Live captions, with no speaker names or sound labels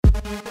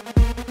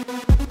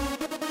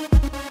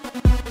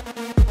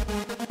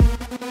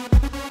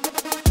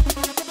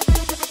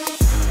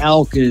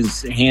elk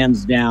is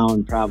hands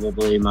down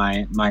probably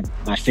my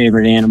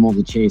favorite animal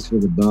to chase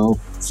with a bow.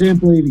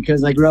 Simply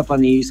because I grew up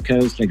on the East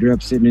Coast. I grew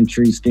up sitting in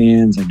tree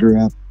stands. I grew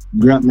up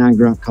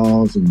non-grunt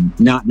calls and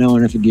not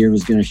knowing if a deer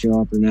was going to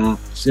show up or not.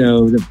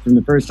 So from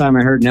the first time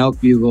I heard an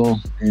elk bugle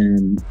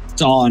and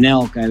saw an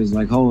elk, I was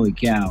like, holy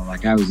cow.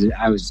 Like I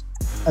was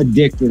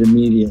addicted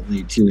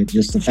immediately to it.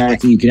 Just the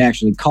fact that you could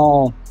actually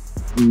call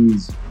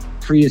these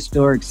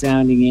prehistoric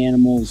sounding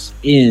animals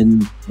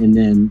in and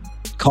then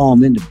call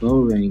them into bow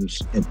range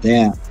at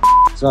that.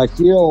 So I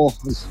feel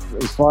as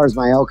far as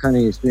my elk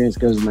hunting experience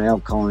goes, my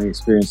elk calling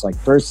experience, like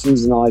first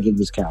season, all I did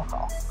was cow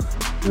call,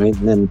 right?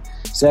 And then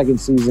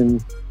second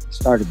season,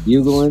 started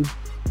bugling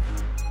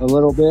a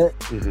little bit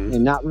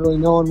and not really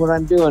knowing what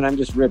I'm doing. I'm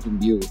just ripping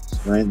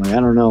bugles, right? Like I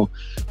don't know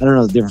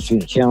the difference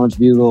between a challenge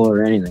bugle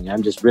or anything.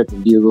 I'm just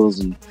ripping bugles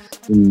and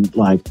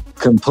like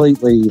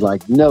completely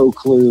like no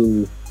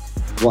clue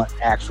what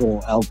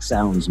actual elk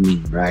sounds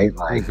mean, right?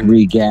 Like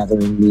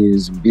regathering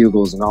mews and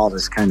bugles and all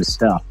this kind of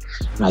stuff.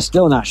 And I'm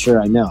still not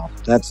sure I know.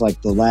 That's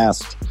the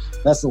last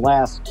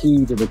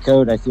key to the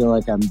code. I feel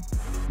like I'm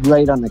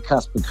right on the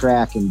cusp of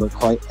cracking, but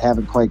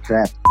haven't quite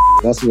cracked.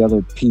 That's the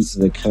other piece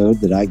of the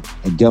code that I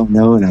don't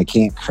know and I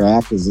can't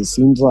crack, is it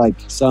seems like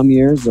some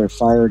years they're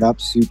fired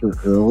up super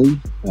early,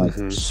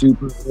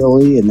 super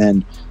early, and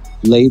then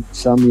late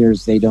some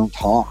years they don't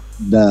talk.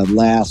 The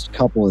last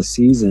couple of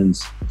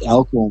seasons,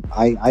 elk won't.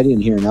 I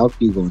didn't hear an elk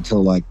bugle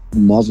until like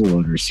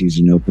muzzleloader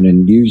season opened,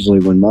 and usually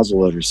when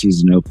muzzleloader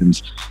season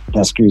opens,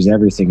 that screws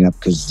everything up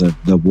because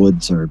the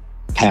woods are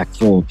packed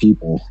full of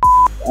people.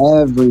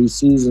 Every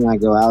season I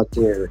go out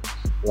there,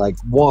 like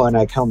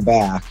I come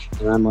back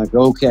and I'm like,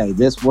 okay,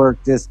 this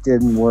worked, this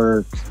didn't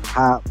work.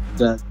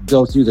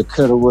 Go through the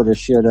coulda, woulda,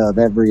 shoulda of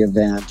every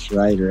event,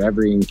 right, or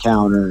every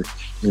encounter,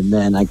 and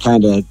then I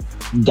kind of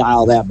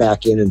dial that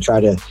back in and try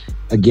to,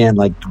 again,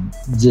 like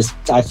just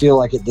I feel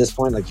like at this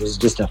point, like there's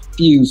just a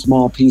few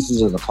small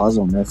pieces of the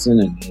puzzle missing,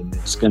 and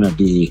it's gonna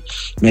be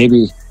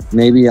maybe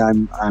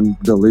I'm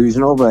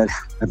delusional, but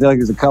I feel like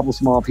there's a couple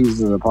small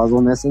pieces of the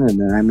puzzle missing, and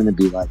then I'm gonna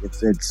be like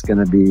it's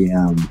gonna be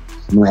I'm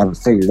gonna have it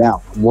figured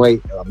out.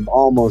 I'm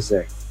almost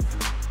there.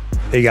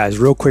 Hey guys,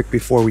 real quick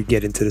before we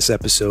get into this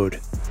episode,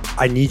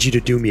 I need you to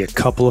do me a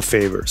couple of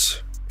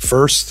favors.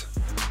 First,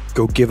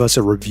 go give us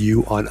a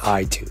review on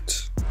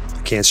iTunes.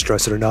 I can't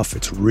stress it enough.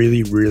 It's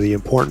really, really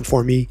important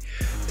for me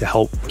to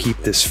help keep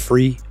this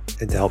free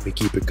and to help me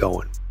keep it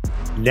going.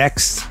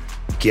 Next,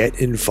 get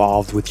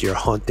involved with your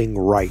hunting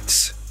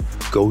rights.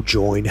 Go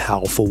join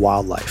Howl for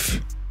Wildlife.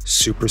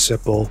 Super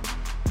simple.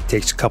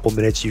 Takes a couple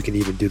minutes. You can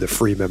even do the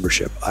free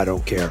membership. I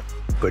don't care,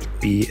 but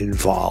be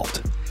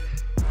involved.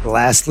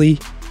 Lastly,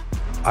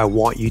 I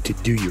want you to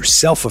do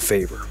yourself a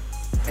favor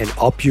and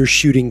up your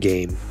shooting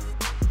game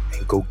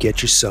and go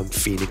get you some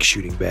Phoenix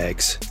shooting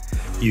bags.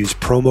 Use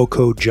promo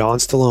code John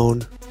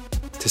Stallone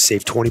to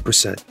save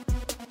 20%.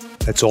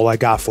 That's all I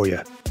got for you.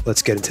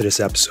 Let's get into this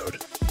episode.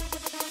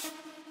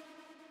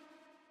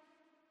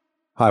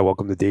 Hi,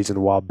 welcome to Days in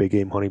the Wild Big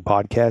Game Hunting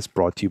Podcast,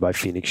 brought to you by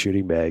Phoenix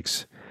Shooting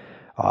Bags.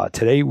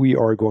 Today we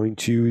are going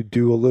to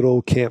do a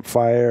little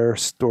campfire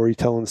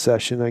storytelling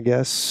session, I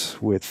guess,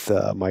 with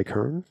Mike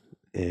Hearn,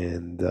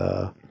 and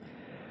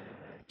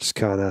just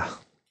kind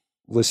of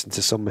listen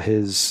to some of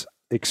his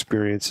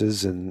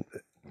experiences, and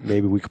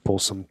maybe we could pull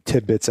some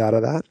tidbits out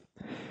of that.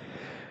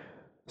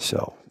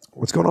 So,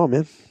 what's going on,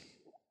 man?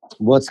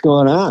 What's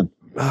going on?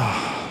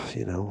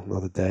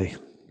 Another day,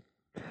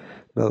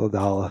 another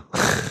dollar.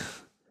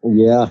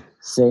 Yeah,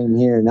 same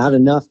here. Not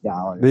enough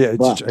dollars. Yeah,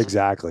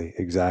 exactly.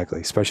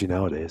 Especially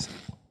nowadays.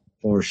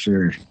 For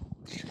sure.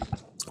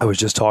 I was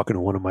just talking to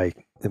one of my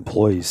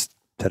employees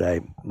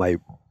today. My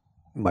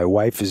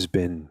wife has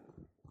been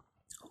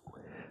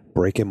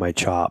breaking my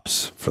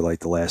chops for like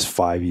the last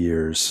 5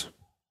 years.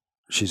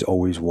 She's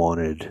always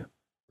wanted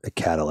a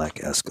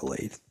Cadillac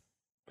Escalade.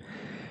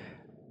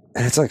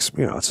 And it's like,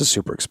 it's a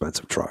super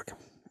expensive truck.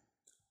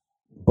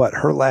 But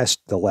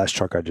the last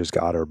truck I just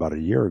got her about a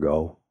year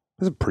ago,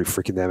 it's a pretty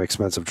freaking damn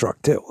expensive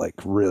truck too. Like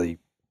really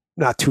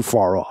not too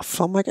far off.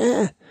 So I'm like,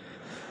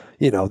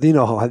 you know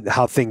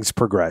how things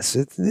progress.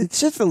 It's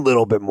just a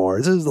little bit more.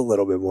 It's just a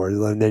little bit more.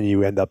 And then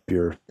you end up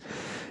buying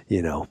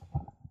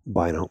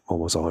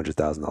almost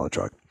 $100,000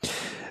 truck.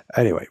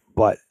 Anyway,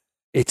 but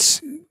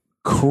it's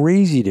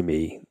crazy to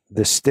me.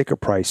 The sticker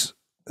price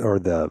or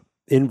the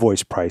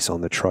invoice price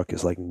on the truck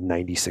is like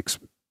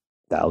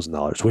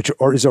 $96,000, which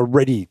is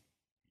already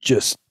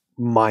just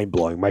mind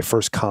blowing. My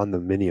first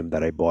condominium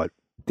that I bought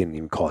didn't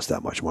even cost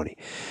that much money.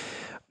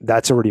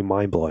 That's already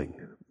mind blowing.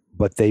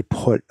 But they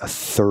put a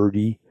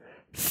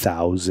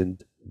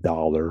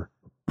 $30,000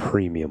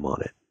 premium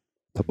on it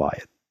to buy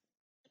it.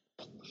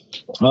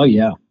 Oh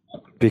yeah,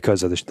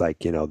 because of this, they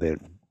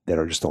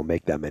just don't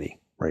make that many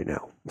right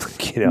now.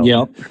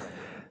 Yep.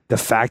 The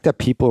fact that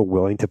people are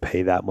willing to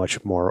pay that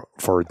much more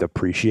for a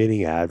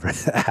depreciating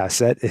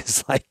asset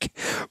is like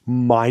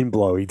mind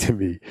blowing to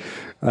me.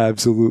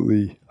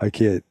 Absolutely, I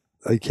can't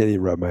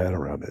even wrap my head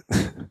around it.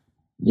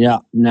 Yeah.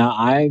 No,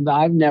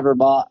 I've never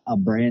bought a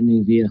brand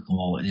new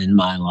vehicle in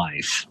my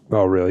life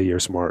Oh, really? You're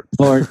smart.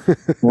 for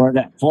for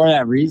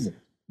that reason.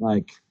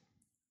 Like,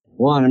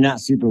 one, I'm not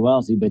super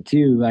wealthy, but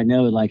two, I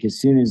know like as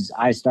soon as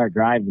I start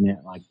driving it,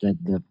 like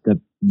the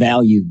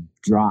value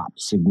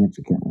drops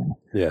significantly.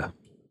 Yeah.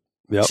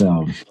 Yep.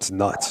 So It's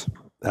nuts.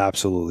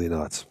 Absolutely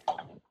nuts.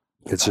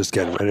 It's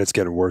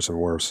getting worse and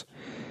worse.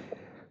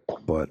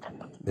 But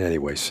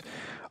anyways,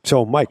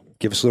 so Mike,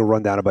 give us a little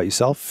rundown about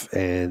yourself,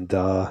 and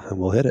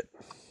we'll hit it.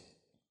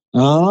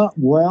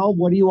 well,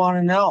 what do you want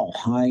to know?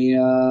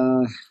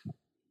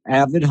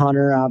 Avid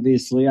hunter,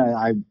 obviously.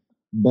 I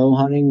bow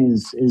hunting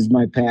is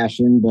my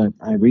passion, but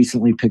I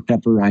recently picked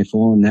up a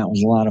rifle and that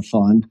was a lot of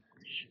fun.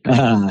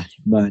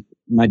 But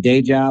my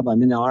day job,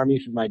 I'm in the Army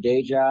for my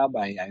day job.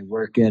 I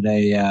work at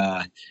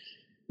a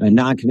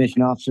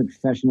non-commissioned officer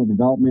professional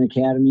development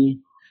academy.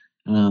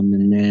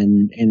 And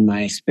then in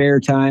my spare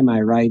time,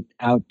 I write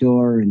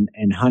outdoor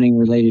and hunting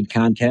related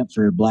content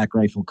for Black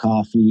Rifle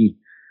Coffee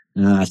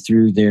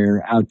through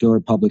their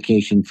outdoor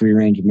publication, Free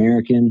Range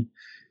American.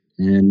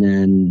 And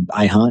then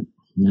I hunt.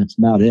 And that's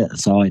about it.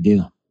 That's all I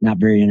do. Not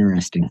very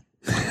interesting.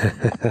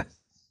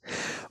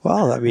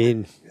 Well, I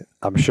mean,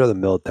 I'm sure the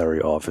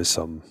military offers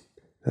some.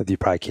 You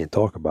probably can't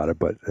talk about it,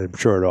 but I'm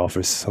sure it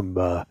offers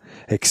some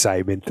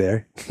excitement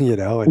there.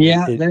 And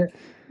Yeah,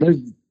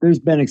 there's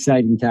been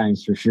exciting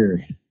times for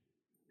sure.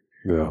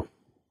 yeah.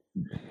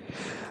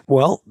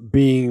 Well,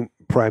 being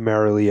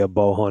primarily a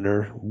bow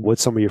hunter,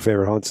 what's some of your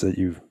favorite hunts that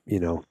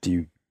do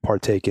you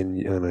partake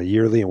in on a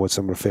yearly, and what's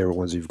some of the favorite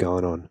ones you've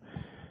gone on?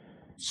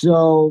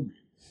 So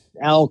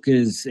elk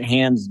is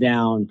hands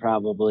down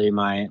probably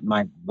my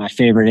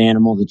favorite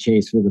animal to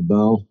chase with a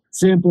bow.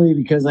 Simply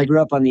because I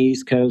grew up on the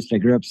East Coast. I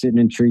grew up sitting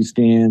in tree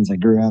stands. I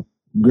grew up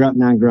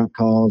non-grunt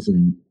calls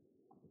and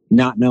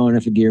not knowing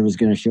if a deer was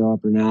going to show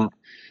up or not.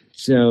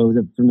 So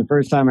from the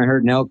first time I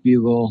heard an elk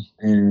bugle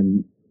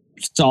and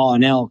saw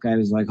an elk, I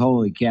was like,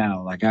 holy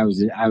cow. Like I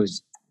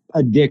was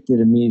addicted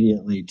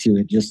immediately to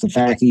it. Just the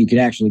fact that you could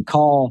actually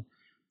call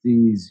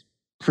these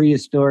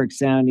prehistoric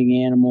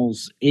sounding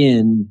animals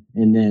in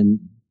and then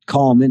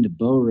call them into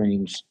bow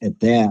range at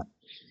that.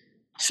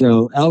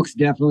 So elk's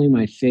definitely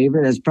my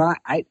favorite. As probably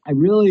I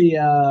really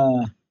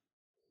I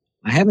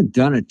haven't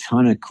done a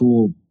ton of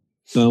cool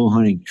bow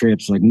hunting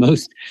trips. Like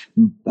most,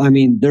 I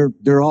mean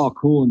they're all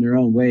cool in their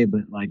own way,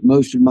 but like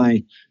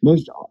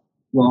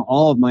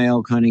all of my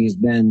elk hunting has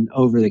been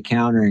over the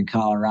counter in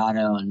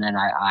Colorado, and then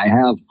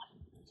I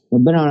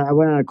went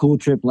on a cool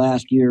trip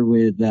last year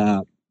with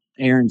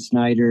Aaron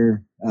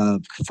Snyder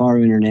of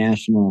Kafaru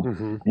International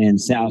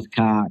and South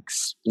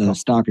Cox,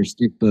 Stalker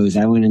Stick Bows.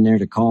 I went in there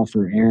to call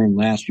for Aaron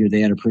last year.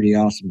 They had a pretty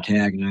awesome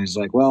tag, and I was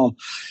like, well,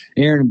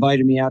 Aaron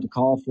invited me out to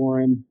call for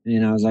him,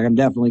 and I was like, I'm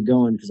definitely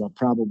going because I'll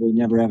probably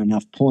never have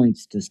enough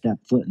points to step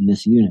foot in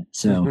this unit.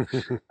 So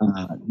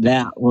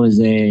that was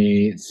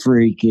a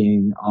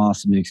freaking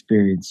awesome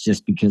experience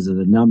just because of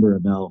the number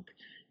of elk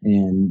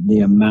and the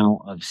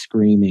amount of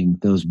screaming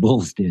those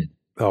bulls did.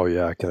 Oh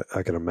yeah,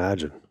 I can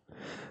imagine.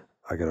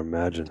 I can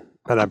imagine,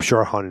 and I'm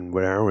sure hunting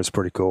with Aaron was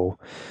pretty cool.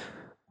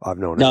 I've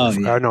known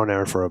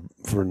Aaron for a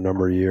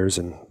number of years,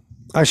 and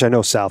actually I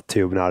know South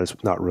too, but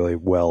not really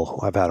well.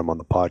 I've had him on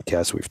the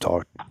podcast. We've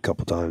talked a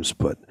couple times,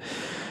 but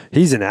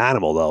he's an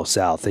animal though.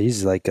 South,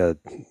 he's like I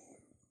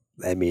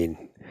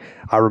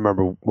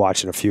remember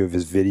watching a few of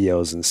his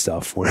videos and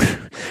stuff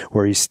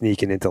where he's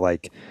sneaking into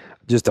like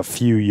just a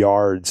few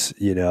yards,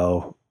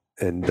 and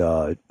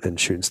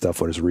shooting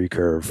stuff with his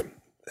recurve.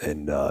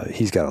 And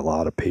he's got a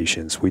lot of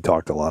patience. We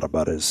talked a lot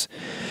about his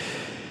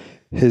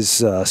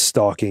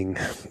stalking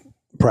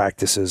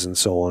practices and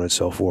so on and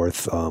so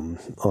forth on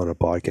a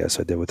podcast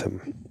I did with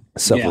him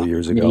several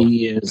years ago.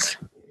 He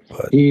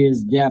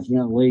is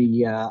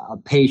definitely a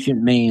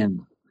patient man.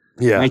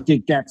 Yeah, I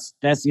think that's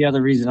the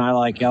other reason I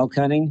like elk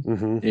hunting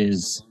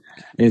is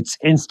it's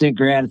instant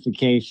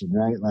gratification,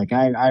 right? Like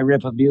I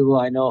rip a bugle,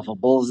 I know if a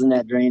bull's in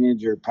that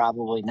drainage or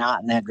probably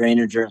not in that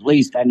drainage, or at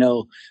least I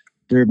know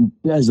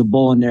there's a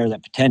bull in there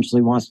that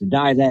potentially wants to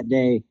die that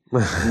day,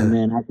 and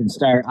then I can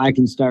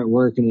start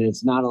working, and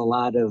it's not a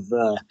lot of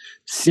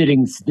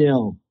sitting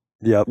still.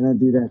 Yep, I don't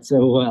do that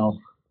so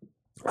well.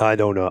 I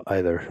don't know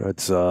either.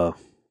 It's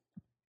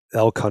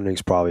elk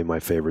hunting's probably my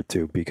favorite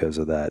too because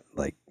of that.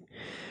 Like,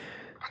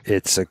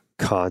 it's a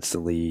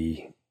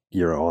constantly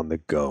you're on the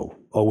go,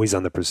 always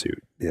on the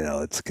pursuit.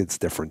 It's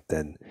different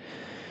than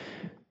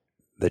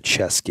the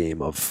chess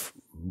game of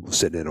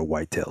sitting in a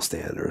whitetail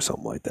stand or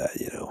something like that.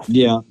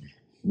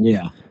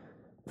 Yeah,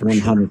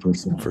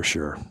 100%. For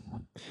sure.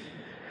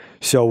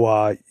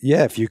 So,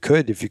 if you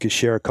could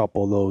share a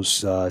couple of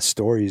those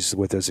stories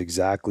with us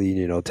exactly,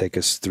 take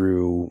us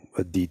through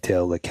a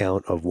detailed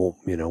account of,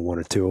 one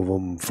or two of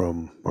them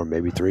or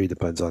maybe three,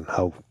 depends on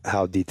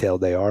how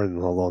detailed they are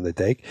and how long they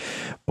take.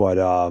 But,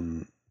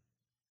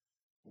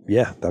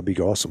 that'd be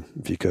awesome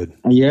if you could.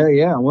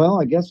 Yeah.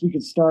 Well, I guess we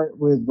could start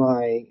with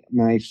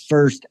my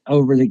first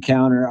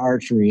over-the-counter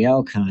archery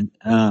elk hunt.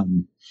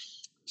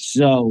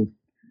 So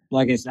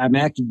like I said, I'm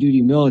active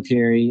duty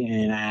military,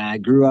 and I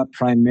grew up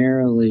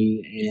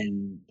primarily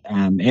in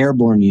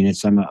airborne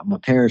units. I'm a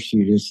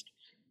parachutist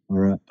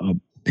or a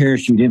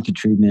parachute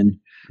infantryman.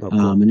 Oh,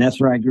 cool. And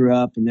that's where I grew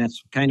up, and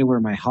that's kind of where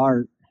my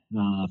heart,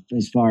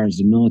 as far as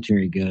the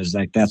military goes,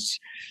 like that's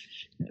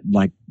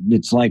like,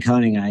 it's like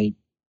hunting. I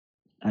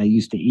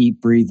used to eat,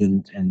 breathe,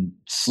 and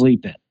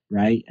sleep it,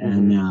 right?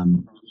 Mm-hmm.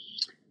 And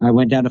I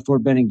went down to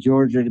Fort Benning,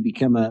 Georgia to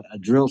become a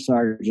drill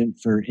sergeant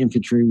for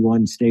Infantry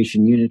 1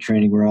 Station Unit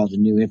Training, where all the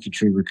new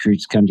infantry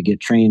recruits come to get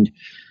trained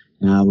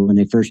when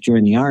they first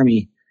join the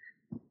Army.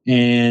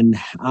 And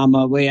on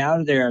my way out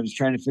of there, I was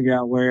trying to figure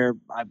out where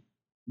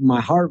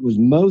my heart was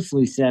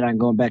mostly set on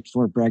going back to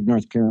Fort Bragg,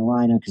 North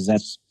Carolina,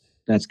 because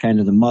that's kind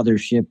of the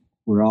mothership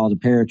where all the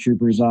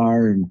paratroopers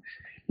are. And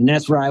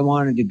that's where I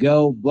wanted to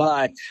go,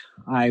 but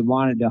I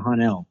wanted to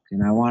hunt elk,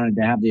 and I wanted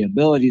to have the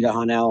ability to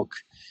hunt elk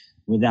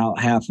without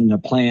having to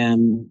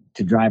plan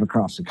to drive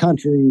across the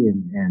country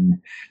and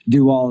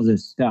do all of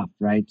this stuff,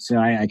 right? So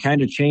I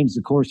kind of changed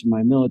the course of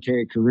my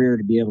military career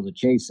to be able to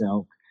chase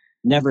elk.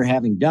 Never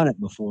having done it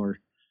before,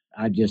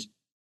 I just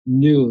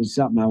knew it was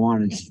something I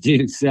wanted to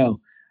do. So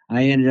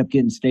I ended up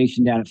getting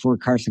stationed out at Fort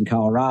Carson,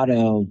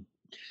 Colorado.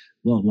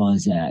 What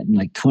was that? In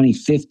like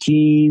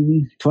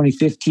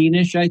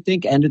 2015-ish, I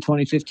think. End of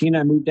 2015,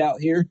 I moved out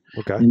here.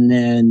 Okay. And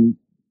then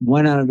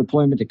went on a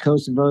deployment to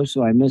Kosovo,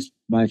 so I missed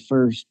my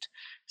first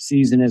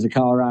season as a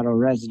Colorado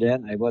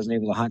resident. I wasn't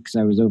able to hunt because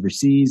I was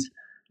overseas,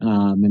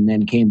 and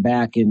then came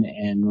back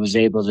and was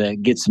able to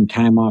get some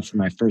time off for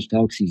my first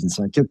elk season.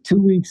 So I took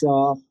 2 weeks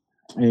off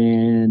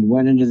and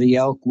went into the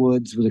elk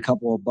woods with a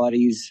couple of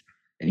buddies,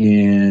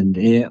 and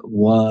it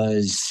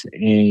was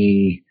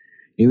a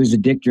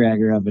dick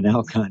dragger of an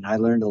elk hunt. I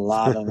learned a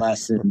lot of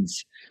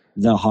lessons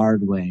the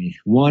hard way.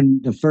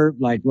 I'm not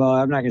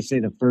going to say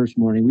the first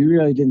morning. We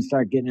really didn't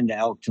start getting into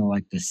elk till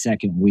like the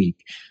second week.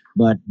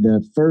 But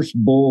the first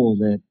bull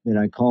that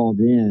I called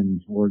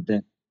in, or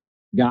that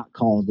got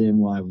called in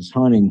while I was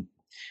hunting,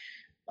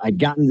 I'd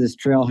gotten to this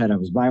trailhead. I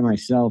was by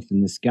myself,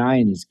 and this guy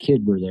and his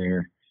kid were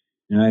there.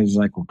 And I was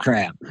like, well,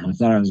 crap. I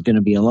thought I was going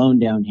to be alone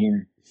down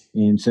here.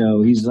 And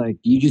so he's like,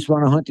 you just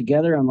want to hunt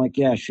together? I'm like,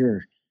 yeah,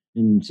 sure.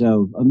 And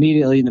so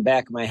immediately in the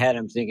back of my head,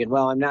 I'm thinking,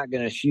 well, I'm not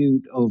going to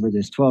shoot over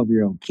this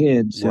 12-year-old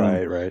kid. So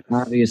Right.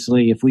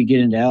 obviously, if we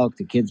get into elk,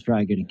 the kid's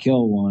probably going to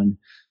kill one.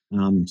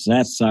 So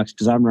that sucks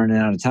because I'm running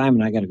out of time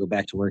and I got to go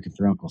back to working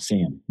for Uncle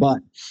Sam. But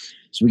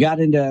so we got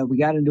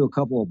into a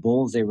couple of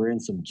bulls. They were in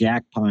some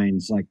jack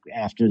pines, like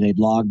after they'd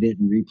logged it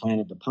and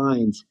replanted the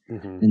pines.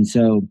 Mm-hmm. And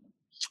so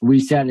we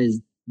set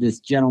this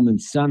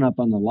gentleman's son up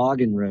on the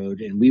logging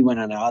road, and we went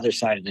on the other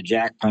side of the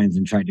jack pines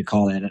and tried to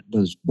call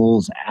those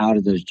bulls out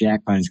of those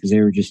jack pines because they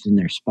were just in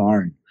there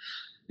sparring.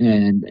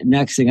 And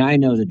next thing I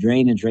know, the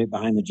drainage right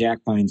behind the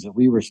jack pines that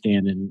we were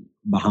standing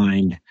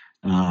behind,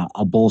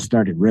 a bull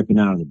started ripping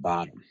out of the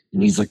bottom.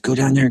 And he's like, go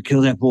down there and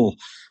kill that bull.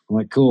 I'm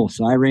like, cool.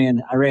 So I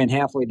ran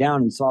halfway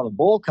down and saw the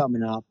bull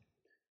coming up,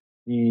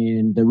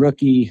 and the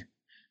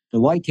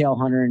whitetail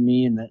hunter and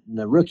me and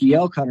the rookie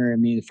elk hunter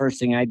and me, the first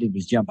thing I did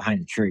was jump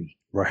behind a tree.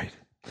 Right.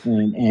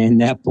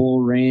 And that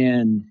bull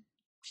ran,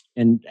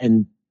 and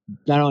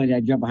not only did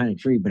I jump behind a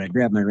tree, but I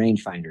grabbed my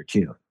rangefinder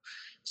too.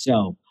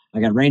 So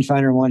I got a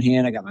rangefinder in one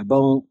hand, I got my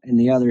bow in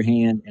the other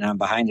hand, and I'm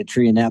behind a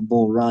tree, and that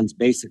bull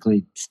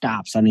basically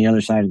stops on the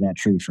other side of that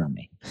tree from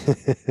me.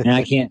 And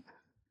I can't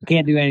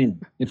do anything.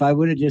 If I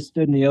would have just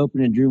stood in the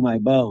open and drew my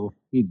bow,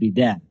 he'd be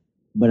dead.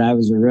 But I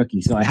was a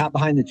rookie. So I hopped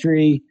behind the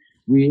tree.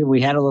 We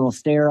had a little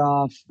stare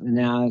off, and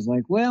now I was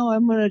like, well,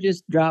 I'm going to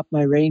just drop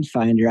my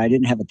rangefinder. I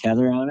didn't have a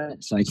tether on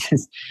it. So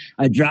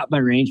I dropped my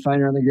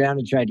rangefinder on the ground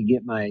and tried to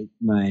get my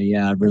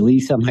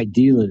release on my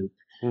D-loop.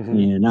 Mm-hmm.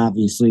 And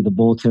obviously the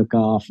bull took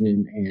off,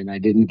 and I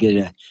didn't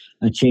get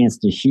a chance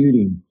to shoot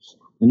him.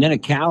 And then a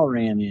cow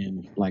ran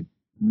in like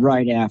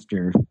right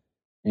after,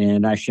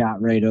 and I shot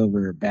right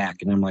over her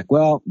back. And I'm like,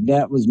 well,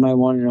 that was my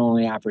one and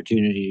only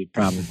opportunity,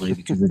 probably,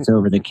 because it's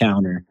over the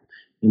counter.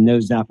 And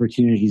those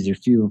opportunities are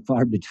few and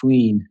far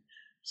between.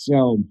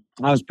 So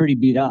I was pretty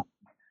beat up.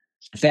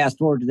 Fast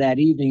forward to that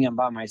evening, I'm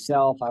by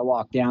myself. I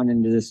walk down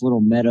into this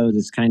little meadow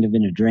that's kind of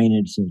in a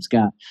drainage. So it's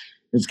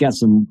got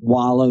some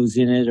wallows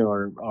in it,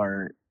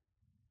 or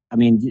I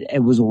mean,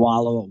 it was a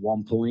wallow at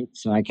one point.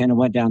 So I kind of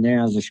went down there.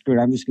 I was like, screw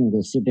it, I'm just going to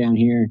go sit down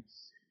here.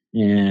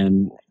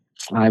 And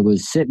I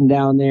was sitting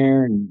down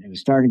there, and it was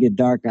starting to get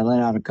dark. I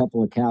let out a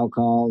couple of cow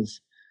calls,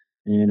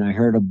 and I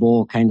heard a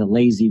bull kind of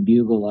lazy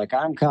bugle like,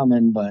 I'm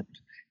coming, but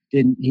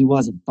he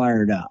wasn't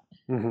fired up.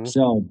 Mm-hmm.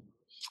 So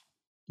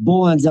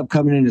bull ends up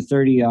coming into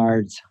 30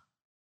 yards,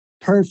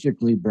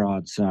 perfectly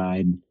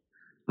broadside.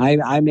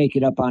 I make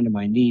it up onto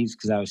my knees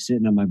because I was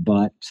sitting on my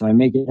butt. So I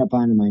make it up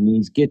onto my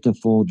knees, get to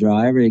full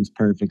draw. Everything's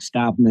perfect.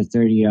 Stop him at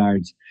 30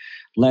 yards,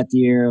 let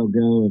the arrow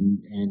go.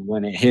 And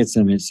when it hits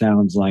him, it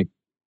sounds like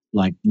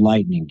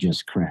lightning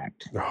just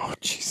cracked. Oh,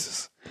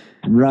 Jesus.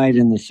 Right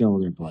in the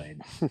shoulder blade.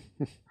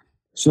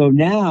 So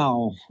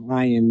now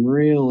I am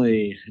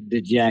really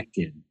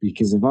dejected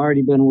because I've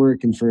already been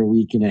working for a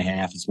week and a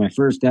half. It's my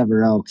first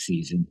ever elk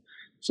season.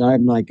 So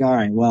I'm like, all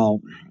right,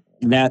 well,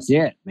 that's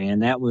it, man.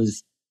 That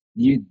was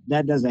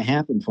that doesn't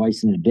happen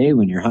twice in a day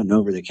when you're hunting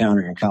over the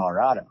counter in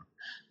Colorado.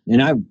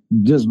 And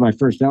this is my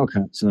first elk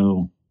hunt,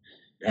 so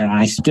and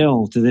I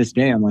still to this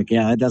day I'm like,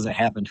 yeah, that doesn't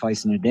happen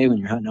twice in a day when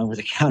you're hunting over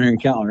the counter in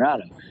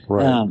Colorado.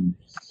 Right.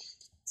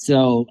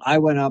 So I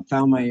went up,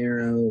 found my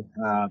arrow.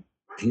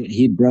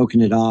 He'd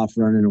broken it off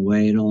running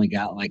away. It only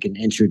got like an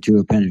inch or two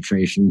of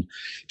penetration.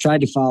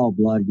 Tried to follow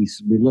blood.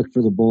 We looked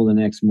for the bull the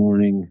next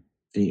morning.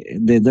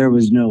 There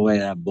was no way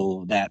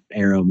that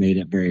arrow made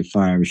it very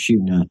far. I was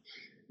shooting a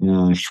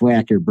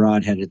Schwacker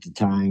broadhead at the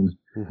time.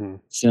 Mm-hmm.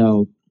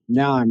 So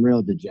now I'm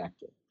real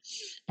dejected.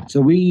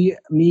 So me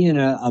and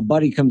a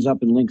buddy comes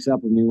up and links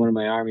up with me, one of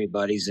my Army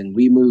buddies, and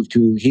we moved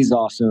to, he's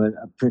also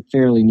a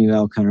fairly new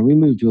elk hunter. We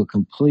moved to a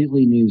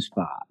completely new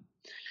spot.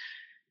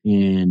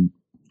 And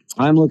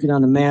I'm looking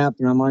on the map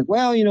and I'm like,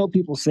 well,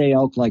 people say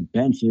elk like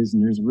benches,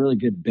 and there's a really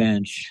good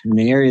bench. In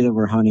the area that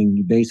we're hunting,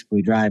 you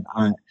basically drive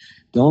on.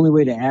 The only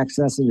way to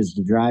access it is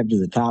to drive to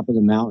the top of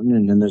the mountain,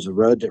 and then there's a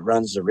road that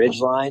runs the ridge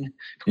line,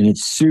 and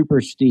it's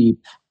super steep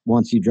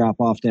once you drop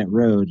off that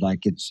road.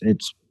 Like it's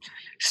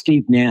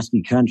steep,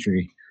 nasty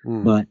country.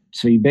 But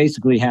so you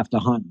basically have to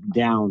hunt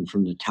down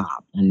from the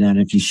top. And then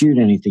if you shoot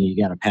anything, you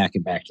got to pack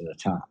it back to the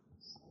top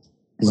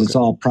because it's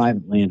all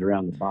private land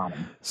around the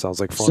bottom. Sounds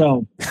like fun.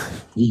 So,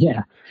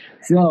 yeah.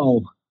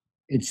 So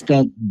it's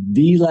the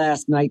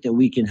last night that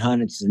we can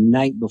hunt. It's the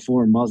night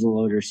before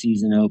muzzleloader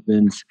season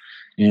opens,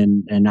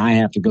 and I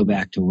have to go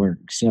back to work.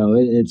 So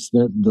it's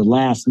the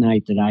last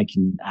night that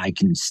I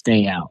can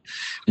stay out.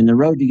 And the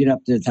road to get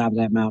up to the top of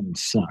that mountain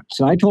sucked.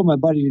 So I told my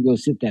buddy to go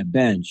sit that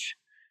bench.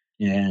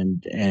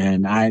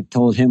 And I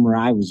told him where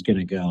I was going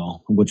to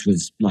go, which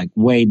was like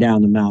way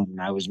down the mountain.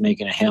 I was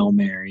making a Hail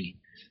Mary,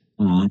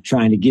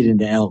 trying to get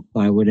into elk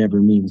by whatever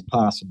means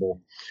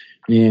possible.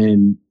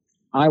 And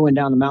I went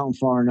down the mountain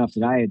far enough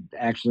that I had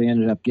actually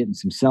ended up getting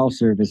some cell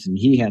service, and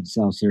he had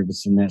cell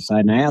service in that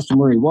side. And I asked him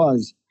where he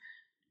was,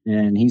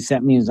 and he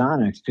sent me his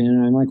Onyx pin.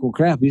 And I'm like, well,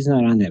 crap, he's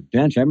not on that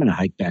bench. I'm going to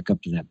hike back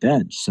up to that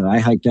bench. So I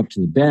hiked up to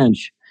the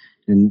bench,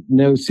 and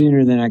no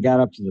sooner than I got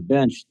up to the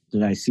bench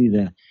did I see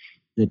the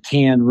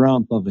tan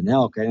rump of an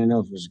elk. I didn't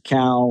know if it was a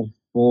cow,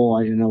 bull.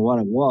 I didn't know what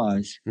it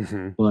was.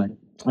 But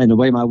and the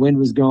way my wind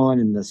was going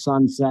and the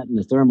sunset and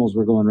the thermals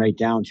were going right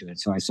down to it.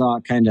 So I saw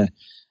it kind of,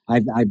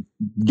 I'm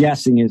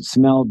guessing it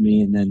smelled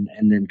me and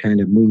then kind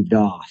of moved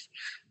off.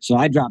 So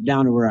I dropped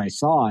down to where I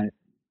saw it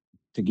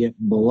to get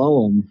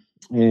below him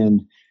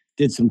and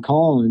did some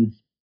calling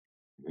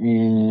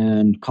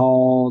and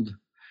called.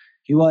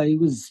 He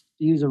was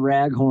a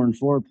raghorn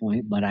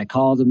 4-point, but I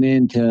called him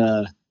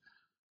into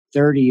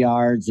 30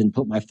 yards and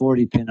put my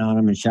 40 pin on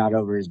him and shot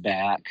over his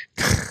back.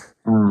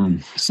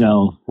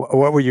 So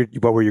what were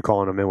you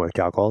calling him in with,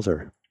 cow calls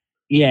or?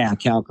 Yeah,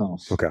 cow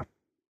calls. Okay.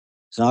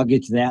 So I'll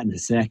get to that in a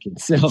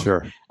second. So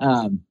sure.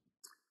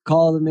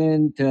 Called him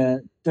in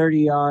to 30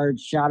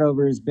 yards, shot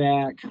over his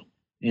back,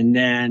 and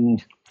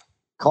then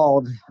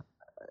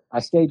I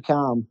stayed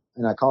calm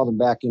and I called him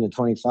back into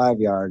 25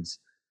 yards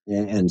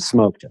and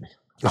smoked him.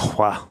 Oh,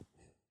 wow.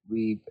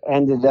 We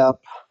ended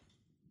up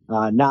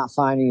not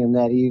finding him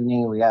that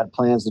evening. We had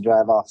plans to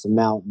drive off the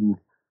mountain.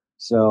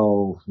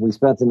 So we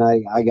spent the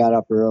night. I got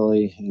up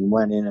early and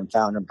went in and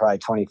found him probably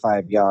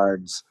 25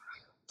 yards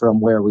from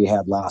where we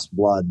had lost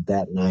blood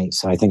that night.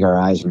 So I think our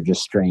eyes were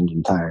just strained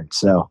and tired.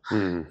 So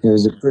it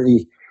was a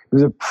pretty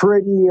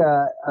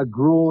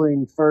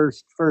grueling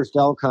first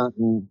elk hunt.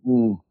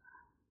 And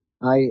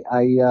I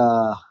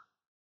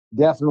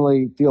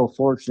definitely feel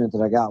fortunate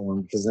that I got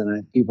one, because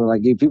then people are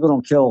like, people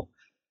don't kill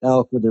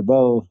elk with their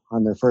bow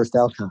on their first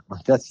elk hunt.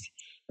 Like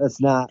that's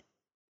not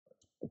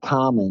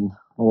common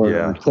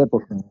or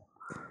typical.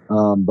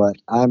 But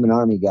I'm an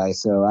Army guy,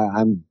 so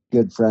I'm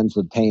good friends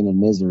with pain and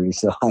misery.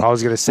 So I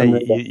was going to say,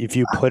 if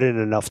you put in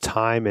enough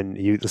time, and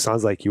it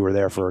sounds like you were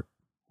there for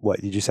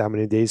what? Did you say how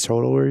many days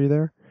total were you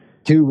there?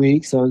 2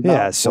 weeks. So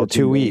so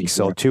 2 weeks.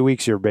 So 2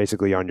 weeks, you're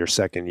basically on your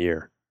second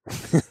year.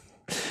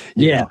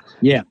 Yeah.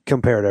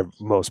 Compared to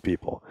most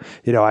people,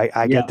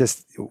 I get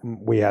this.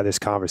 We have this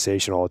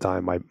conversation all the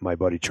time. My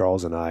buddy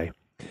Charles and I,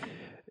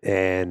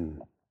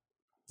 and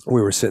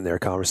we were sitting there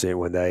conversating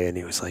one day, and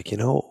he was like,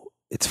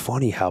 it's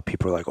funny how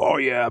people are like, oh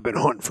yeah, I've been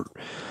hunting for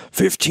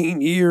 15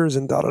 years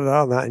and da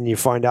da da, and you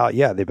find out,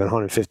 they've been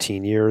hunting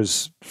 15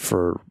 years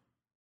for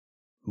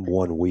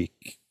 1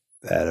 week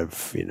out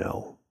of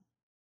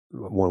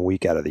 1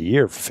 week out of the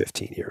year for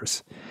 15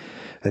 years,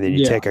 and then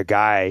you take a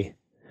guy,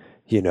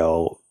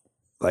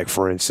 like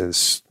for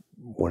instance,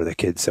 one of the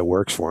kids that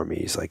works for me,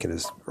 he's like in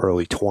his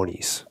early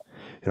 20s.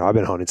 I've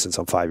been hunting since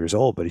I'm 5 years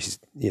old, but he's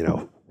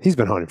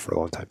been hunting for a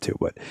long time too,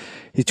 but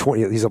he's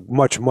 20, he's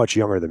much, much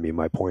younger than me.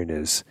 My point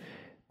is,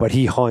 but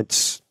he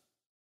hunts,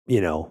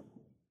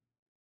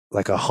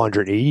 like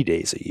 180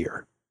 days a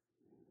year.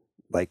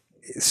 Like,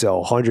 so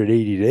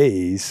 180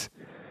 days,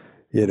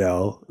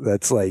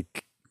 that's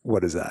like,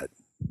 what is that?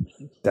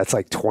 That's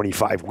like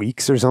 25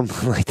 weeks or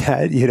something like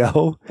that,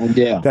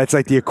 Yeah. That's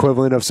like the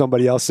equivalent of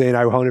somebody else saying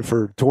I hunted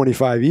for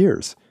 25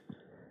 years.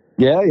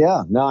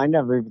 Yeah. No, I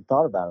never even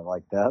thought about it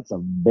like that. That's a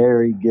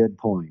very good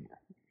point.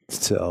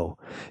 So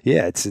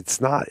yeah,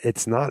 it's not,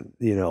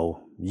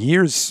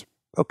 years.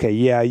 Okay.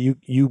 Yeah.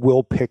 You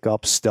will pick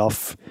up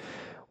stuff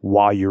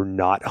while you're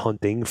not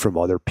hunting from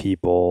other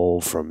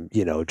people, from,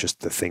 just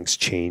the things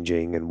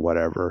changing and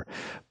whatever.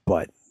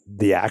 But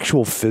the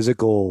actual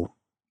physical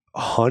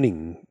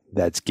hunting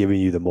that's giving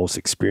you the most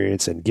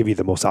experience and give you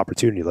the most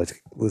opportunity,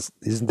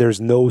 there's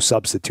no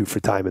substitute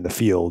for time in the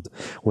field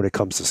when it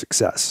comes to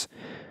success,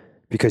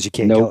 because you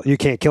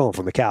can't kill them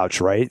from the couch,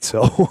 right?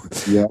 So,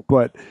 Yeah.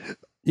 but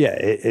yeah,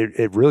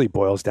 it really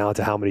boils down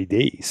to how many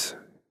days,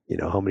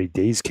 how many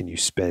days can you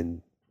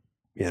spend,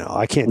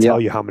 I can't tell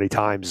you how many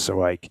times. So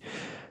like,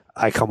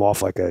 I come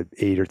off like a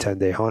 8 or 10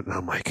 day hunt and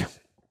I'm like,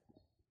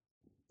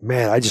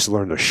 man, I just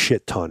learned a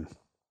shit ton.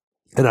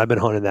 And I've been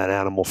hunting that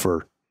animal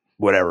for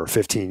whatever,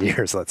 15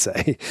 years, let's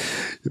say.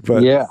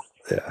 But yeah.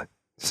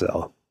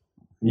 So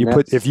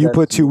if you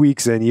put 2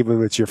 weeks in, even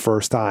if it's your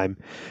first time,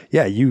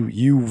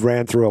 you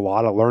ran through a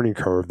lot of learning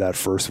curve that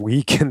first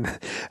week and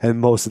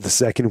most of the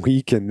second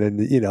week. And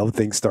then,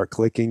 things start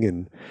clicking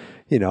and,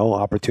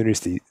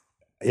 opportunities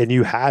and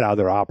you had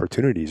other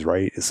opportunities,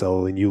 right?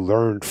 So, and you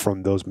learned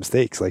from those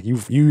mistakes. Like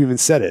you even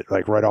said it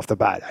like right off the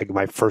bat.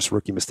 My first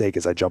rookie mistake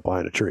is I jump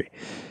behind a tree.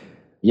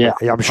 Yeah.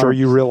 I'm sure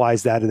you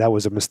realized that, and that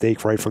was a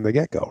mistake right from the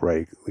get go,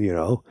 right?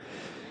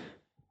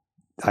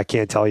 I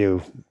can't tell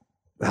you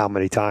how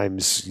many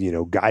times,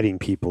 guiding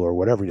people or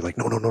whatever, you're like,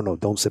 no,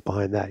 don't sit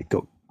behind that.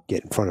 Go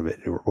get in front of it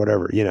or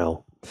whatever,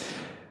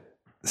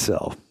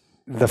 So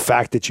the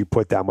fact that you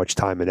put that much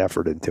time and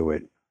effort into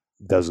it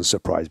doesn't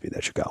surprise me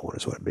that you got one,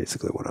 is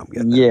basically what I'm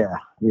getting at.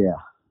 Yeah,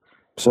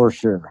 for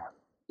sure.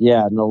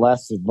 Yeah, and the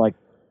lesson, like,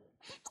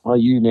 well,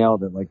 you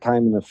nailed it. Like,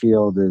 time in the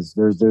field is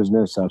there's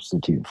no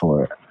substitute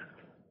for it.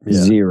 Yeah.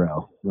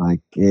 Zero.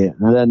 Like, and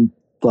then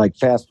like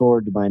fast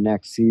forward to my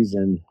next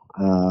season,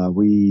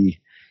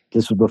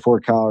 this was before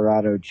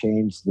Colorado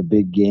changed the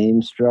big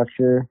game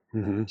structure.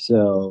 Mm-hmm.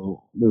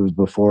 So it was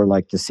before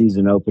like the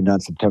season opened on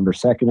September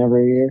 2nd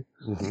every year.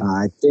 Mm-hmm.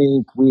 I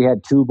think we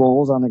had 2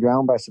 bulls on the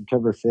ground by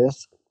September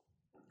 5th.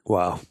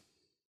 Wow.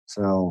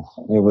 So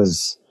it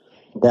was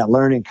that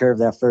learning curve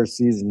that first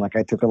season. Like,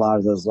 I took a lot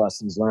of those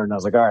lessons learned. I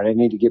was like, all right, I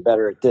need to get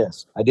better at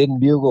this. I didn't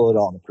bugle at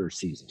all the first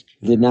season.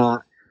 Did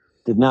not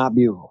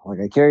bugle. Like,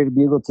 I carried a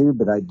bugle too,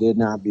 but I did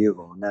not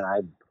bugle. And then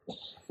I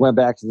went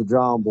back to the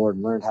drawing board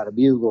and learned how to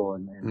bugle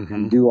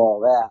and do all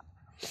that.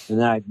 And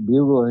then I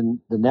bugle in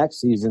the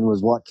next season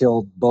was what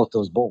killed both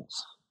those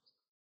bulls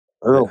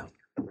early.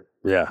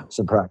 Yeah.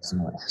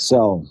 Surprisingly.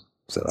 So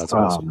that's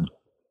awesome.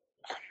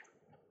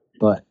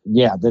 But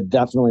yeah,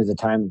 definitely the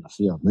time in the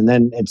field. And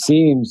then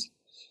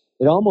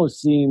it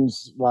almost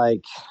seems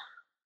like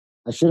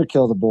I should have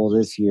killed a bull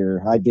this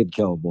year. I did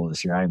kill a bull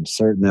this year. I'm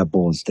certain that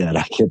bull is dead.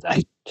 I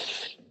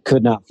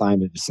could not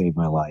find it to save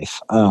my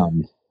life.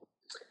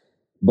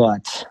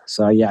 But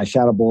so yeah, I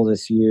shot a bull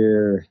this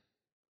year,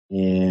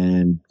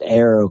 and the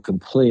arrow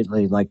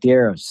completely, like, the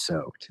arrow's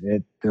soaked.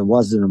 It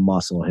wasn't a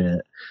muscle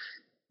hit.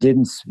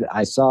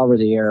 I saw where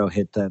the arrow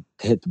hit the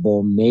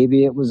bull.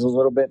 Maybe it was a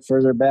little bit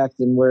further back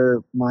than where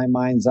my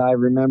mind's eye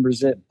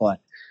remembers it,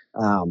 but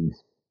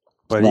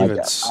like,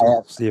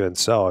 even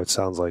so, it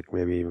sounds like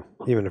maybe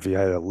even if you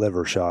had a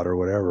liver shot or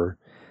whatever.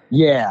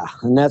 Yeah,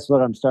 and that's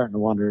what I'm starting to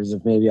wonder, is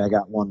if maybe I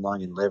got one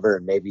lung and liver,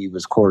 and maybe he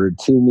was quartered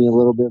to me a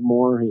little bit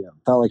more.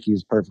 Felt like he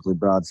was perfectly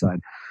broadside.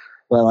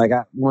 But like,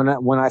 when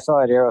I saw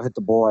that arrow hit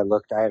the bull,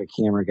 I had a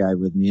camera guy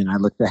with me, and I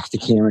looked back at the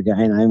camera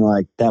guy, and I'm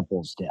like, that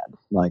bull's dead.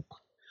 Like,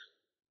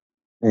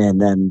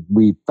 and then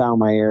we found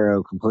my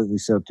arrow completely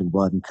soaked in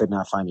blood and could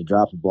not find a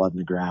drop of blood in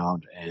the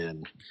ground,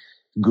 and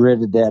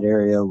gridded that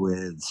area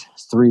with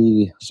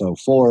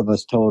 4 of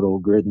us total,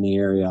 gridding the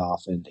area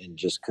off, and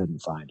just couldn't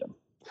find him.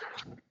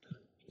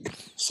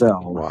 So,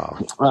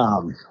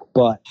 wow.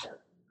 But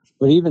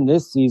even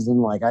this season,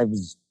 like, I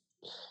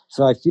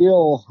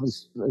feel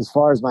as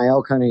far as my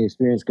elk hunting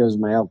experience goes,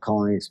 my elk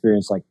calling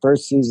experience, like,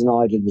 first season,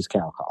 all I did was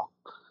cow call,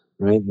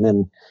 right? And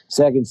then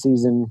second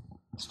season,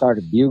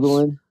 started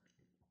bugling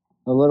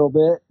a little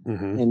bit,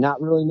 and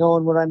not really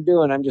knowing what I'm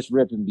doing. I'm just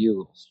ripping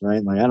bugles,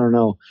 right? Like, I don't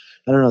know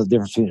the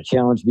difference between a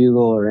challenge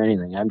bugle or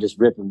anything. I'm just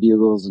ripping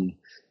bugles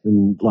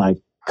and like,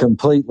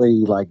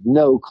 completely, like,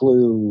 no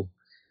clue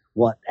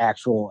what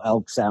actual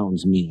elk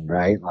sounds mean,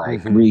 right?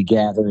 Like,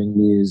 regathering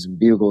mews and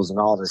bugles and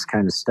all this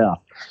kind of stuff.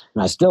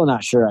 And I'm still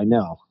not sure I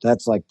know.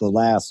 That's like the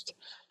last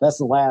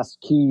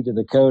key to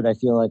the code. I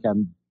feel like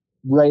I'm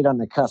right on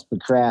the cusp of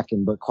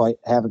cracking, but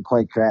haven't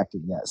quite cracked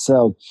it yet.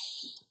 So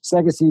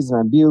second season,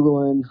 I'm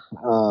bugling,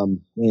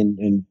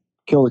 and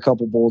killed a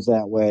couple bulls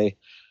that way.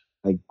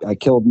 I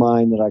killed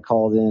mine that I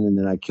called in, and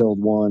then I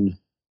killed one.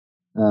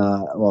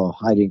 Well,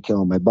 I didn't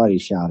kill him. My buddy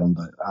shot him,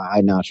 but I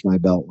notched my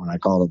belt when I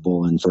called a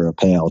bull in for a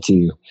pale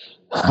too.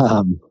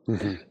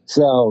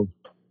 So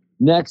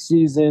next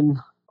season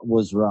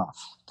was rough.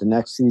 The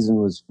next season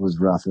was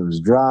rough. It was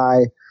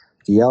dry.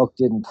 The elk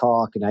didn't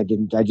talk, and I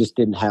just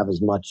didn't have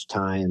as much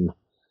time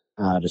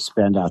to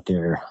spend out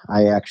there.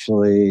 I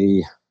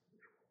actually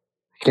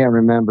can't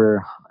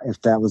remember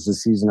if that was the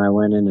season I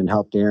went in and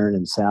helped Aaron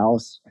in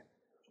South,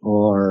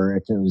 or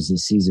if it was the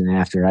season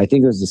after. I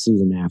think it was the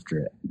season after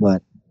it,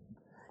 but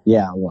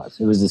yeah, it was.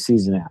 It was the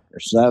season after.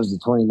 So that was the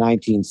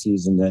 2019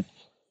 season that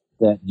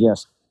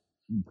just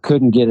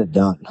couldn't get it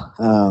done.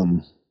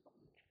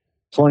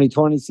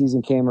 2020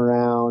 season came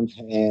around,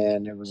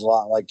 and it was a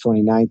lot like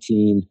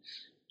 2019.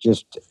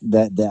 Just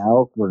that the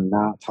elk were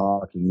not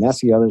talking.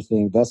 That's the other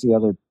thing. That's the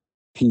other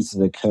piece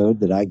of the code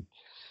that I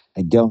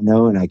don't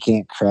know and I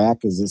can't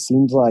crack. Is it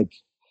seems like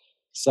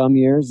some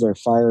years they're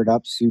fired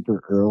up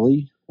super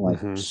early, like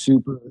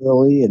super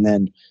early, and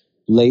then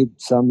late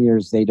some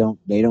years they don't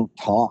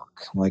talk.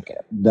 Like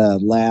the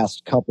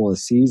last couple of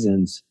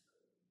seasons,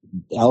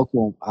 elk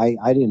won't. I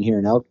didn't hear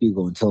an elk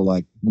bugle until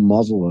like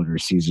muzzleloader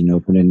season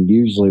opened, and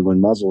usually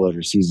when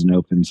muzzleloader season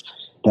opens,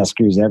 that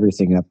screws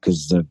everything up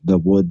because the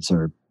woods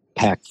are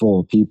packed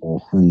full of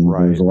people, and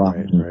there's a lot.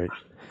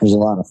 There's a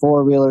lot of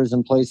four wheelers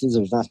in places.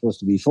 There's not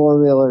supposed to be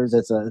four wheelers.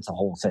 It's a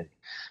whole thing.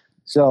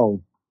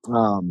 So,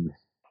 and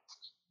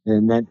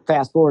then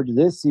fast forward to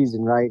this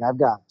season, right? I've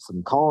got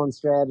some calling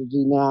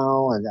strategy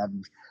now, and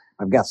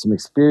I've got some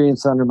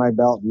experience under my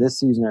belt. And this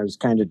season, I was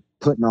kind of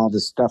putting all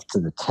this stuff to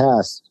the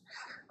test.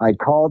 I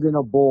called in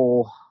a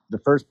bull the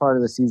first part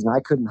of the season.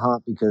 I couldn't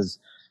hunt because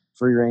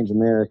Free Range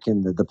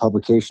American, the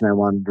publication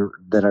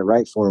that I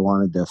write for,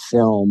 wanted to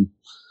film.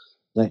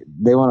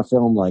 They want to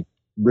film like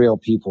real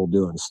people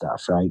doing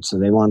stuff, right? So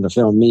they wanted to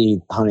film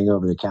me hunting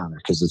over the counter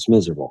because it's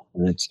miserable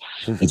and it's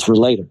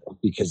relatable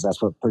because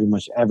that's what pretty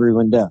much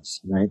everyone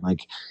does, right?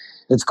 Like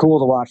it's cool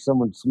to watch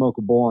someone smoke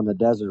a bull on the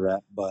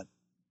Deseret, but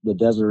the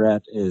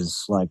Deseret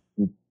is like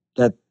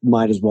that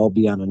might as well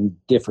be on a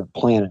different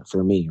planet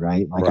for me,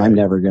 right? Like I'm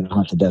never going to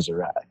hunt the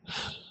Deseret.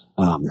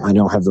 I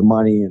don't have the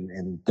money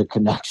and the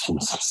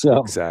connections. So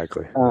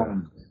exactly.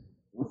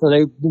 So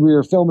we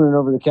were filming an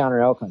over the counter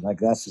elk hunt. Like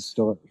that's the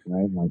story,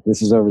 right? Like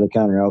this is over the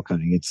counter elk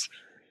hunting.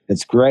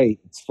 It's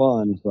great, it's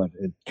fun, but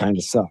it kind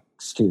of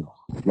sucks too,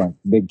 like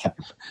big time.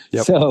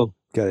 Yep. So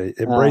gotta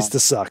embrace the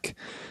suck.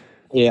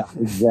 Yeah,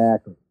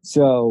 exactly.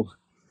 So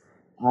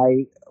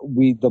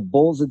the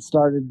bulls had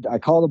started. I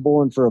called a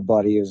bull in for a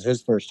buddy. It was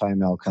his first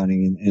time elk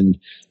hunting, and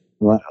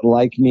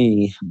like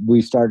me,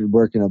 we started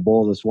working a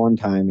bull this one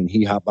time, and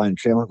he hopped by the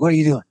tree. I'm like, "What are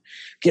you doing?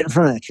 Get in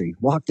front of that tree.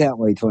 Walk that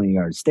way 20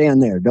 yards.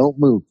 Stand there. Don't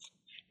move."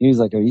 He was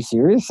like, "Are you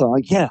serious?" I'm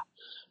like, "Yeah,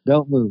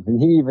 don't move."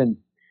 And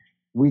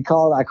I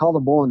called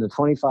the bull into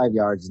 25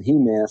 yards, and he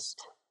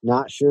missed.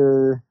 Not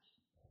sure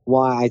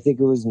why. I think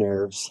it was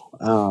nerves.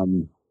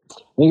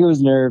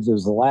 It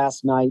was the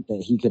last night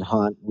that he could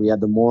hunt. We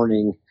had the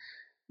morning,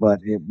 but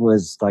it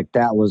was like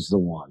that was the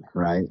one,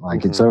 right?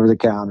 Like it's over the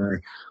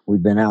counter.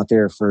 We've been out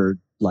there for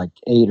like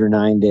 8 or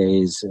 9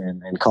 days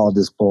and called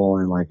this bull,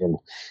 and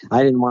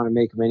I didn't want to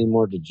make him any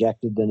more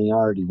dejected than he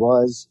already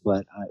was,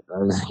 but I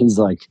was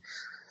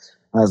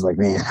like,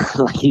 man,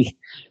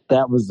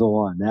 that was the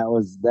one. That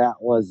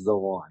was the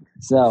one.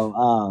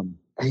 So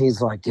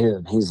he's like,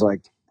 dude,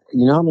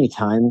 you know how many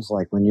times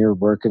like when you're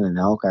working an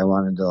elk, I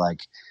wanted to like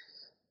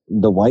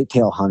the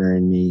whitetail hunter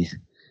in me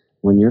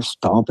when you're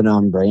stomping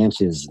on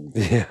branches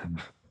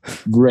and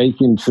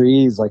breaking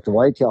trees, like the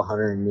whitetail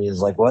hunter in me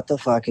is like, what the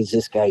fuck is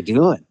this guy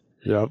doing?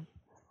 Yep.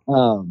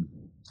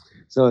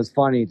 So it's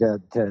funny to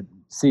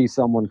see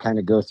someone kind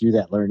of go through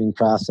that learning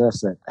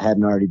process that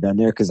hadn't already been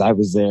there because I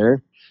was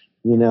there,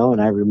 you know, and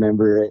I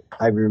remember it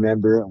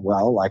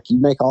well. Like, you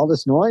make all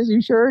this noise?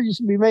 You sure you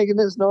should be making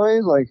this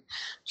noise? Like,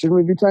 shouldn't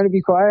we be trying to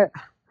be quiet?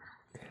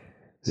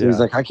 So he's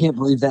like, I can't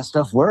believe that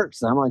stuff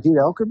works. And I'm like, dude,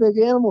 elk are big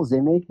animals. They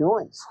make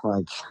noise.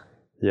 Like,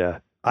 yeah.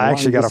 I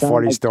actually got a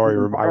funny story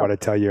I want to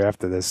tell you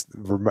after this.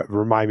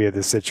 Remind me of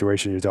the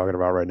situation you're talking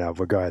about right now,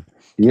 but go ahead.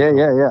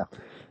 Yeah.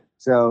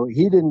 So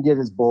he didn't get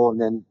his bull,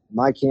 and then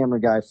my camera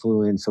guy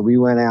flew in. So we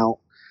went out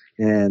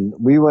and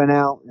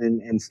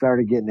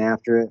started getting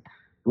after it.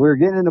 We were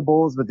getting into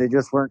bulls, but they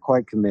just weren't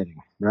quite committing,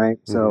 right?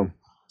 So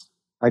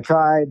I've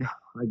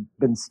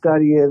been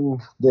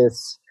studying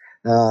this,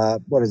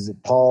 what is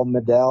it, Paul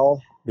Medell?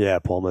 Yeah,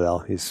 Paul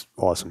Medell. He's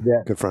awesome.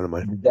 Good friend of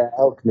mine. The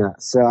elk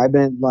nut. So I've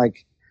been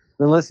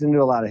listening to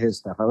a lot of his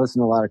stuff. I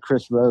listen to a lot of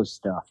Chris Rose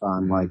stuff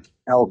on like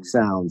elk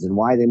sounds and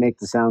why they make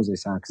the sounds they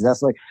sound.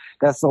 Because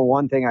that's the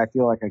one thing I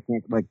feel like I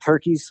can't, like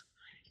turkeys,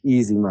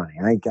 easy money.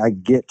 I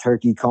get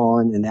turkey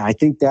calling, and I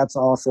think that's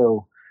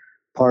also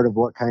part of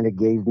what kind of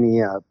gave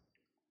me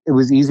it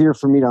was easier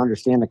for me to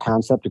understand the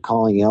concept of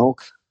calling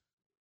elk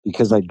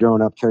because I'd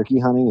grown up turkey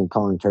hunting and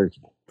calling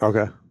turkey.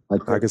 Okay.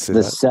 Like I can see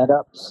that.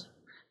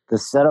 The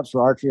setups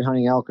for archery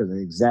hunting elk are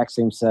the exact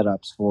same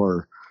setups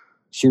for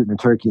shooting a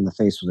turkey in the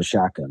face with a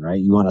shotgun, right?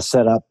 You want to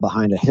set up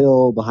behind a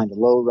hill, behind a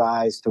low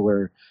rise to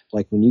where,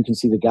 like, when you can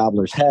see the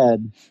gobbler's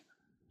head,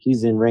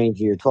 he's in range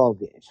of your 12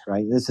 gauge,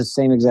 right? This is the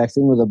same exact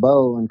thing with a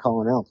bow and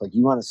calling elk. Like,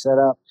 you want to set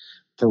up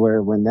to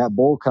where when that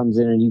bull comes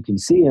in and you can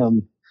see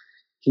him,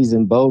 he's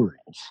in bow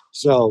range.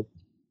 So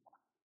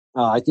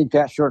I think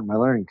that shortened my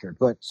learning curve.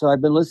 But so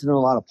I've been listening to a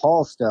lot of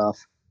Paul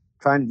stuff,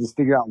 trying to just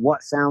figure out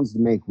what sounds to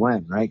make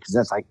when, right? Because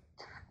that's like,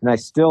 and I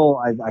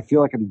feel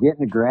like I'm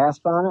getting a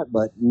grasp on it,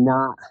 but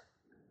not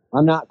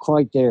I'm not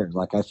quite there.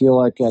 Like, I feel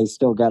like I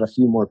still got a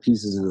few more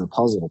pieces of the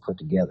puzzle to put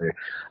together.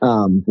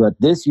 But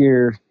this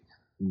year,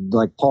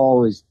 like Paul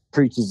always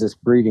preaches this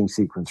breeding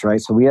sequence,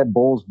 right? So we had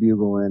bulls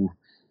bugling.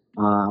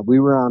 We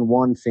were on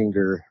one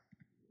finger,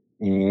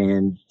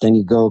 and then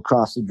you go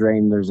across the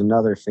drain. There's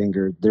another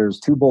finger. There's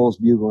two bulls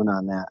bugling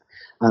on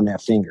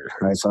that finger,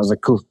 right? So I was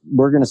like, cool.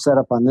 We're gonna set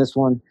up on this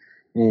one,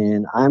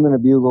 and I'm gonna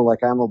bugle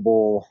like I'm a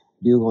bull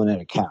bugling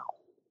at a cow,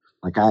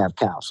 like I have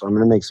cows. So I'm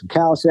gonna make some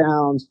cow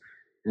sounds,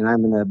 and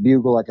I'm gonna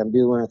bugle like I'm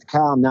bugling at the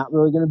cow. I'm not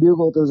really gonna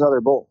bugle at those other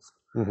bulls.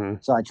 Mm-hmm.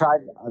 So I tried.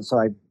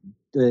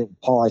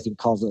 Paul, I think,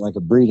 calls it like a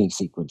breeding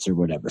sequence or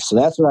whatever. So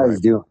that's what I was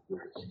doing.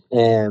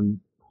 And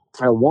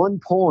at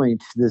one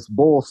point, this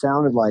bull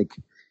sounded like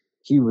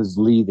he was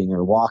leaving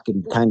or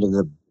walking kind of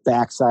the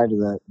backside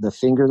of the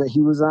finger that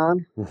he was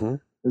on. Mm-hmm.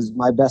 Is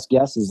my best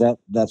guess is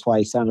that's why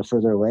he sounded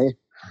further away.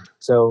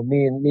 So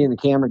me and the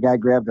camera guy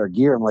grabbed our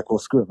gear. I'm like, well,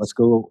 screw it. Let's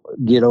go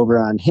get over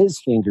on his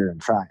finger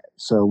and try it.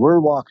 So we're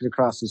walking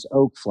across this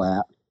oak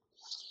flat,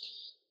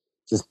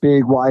 this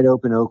big, wide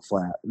open oak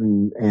flat.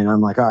 And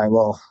I'm like, all right,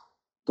 well,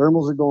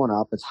 thermals are going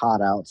up. It's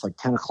hot out. It's like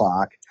 10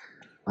 o'clock.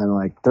 I'm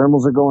like,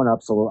 thermals are going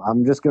up. So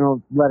I'm just going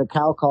to let a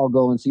cow call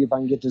go and see if I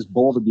can get this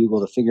bull to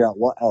bugle to figure out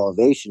what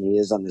elevation he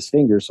is on this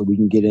finger so we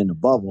can get in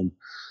above him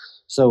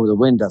so the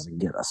wind doesn't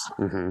get us.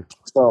 Mm-hmm.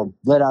 So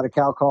let out a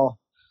cow call,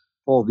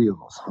 bull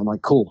bugles. I'm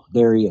like, cool,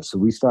 there he is. So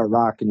we start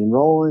rocking and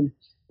rolling,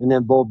 and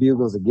then bull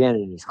bugles again,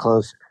 and he's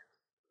closer.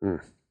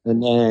 Mm.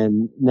 And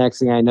then next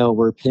thing I know,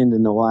 we're pinned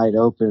in the wide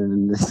open,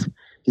 and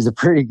he's a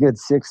pretty good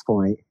 6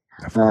 point.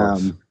 Of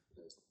course.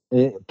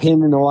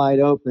 Pinned in the wide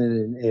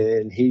open,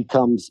 and he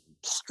comes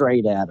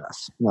straight at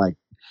us, like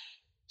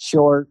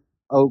short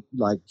oak,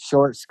 like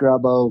short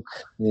scrub oak,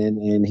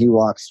 and he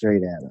walks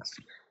straight at us.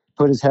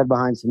 Put his head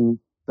behind some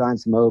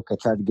oak. I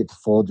tried to get the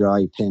full draw.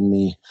 He pinned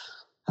me,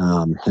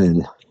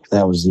 and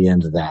that was the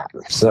end of that.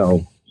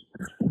 So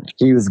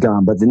he was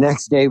gone. But the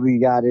next day we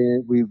got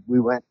in. We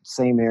went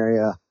same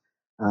area.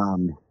 I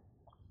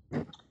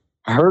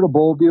heard a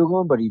bull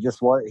bugling, but he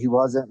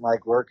wasn't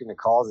like working the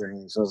calls or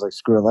anything. So I was like,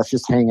 screw it, let's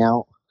just hang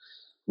out.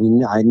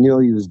 I knew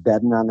he was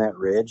bedding on that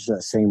ridge,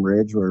 that same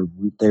ridge where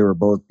they were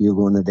both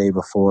bugling the day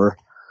before.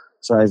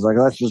 So I was like,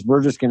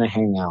 we're just going to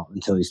hang out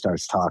until he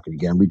starts talking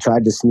again. We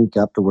tried to sneak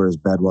up to where his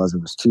bed was.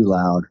 It was too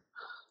loud.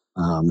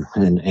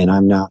 And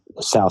I'm not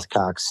South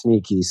Cox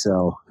sneaky.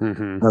 So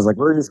I was like,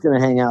 we're just going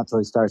to hang out till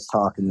he starts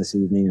talking this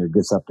evening or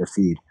gets up to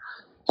feed.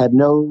 Had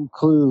no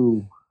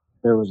clue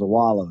there was a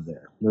wallow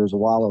there. There was a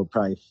wallow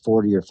probably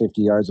 40 or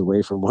 50 yards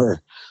away from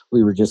where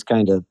we were just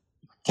kind of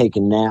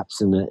taking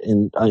naps in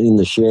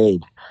the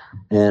shade.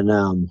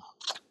 And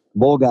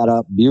bull got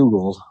up,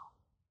 bugled.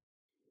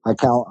 I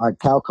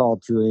cow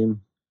called to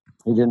him.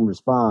 He didn't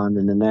respond.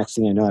 And the next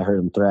thing I know, I heard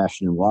him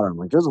thrashing in water. I'm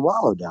like, there's a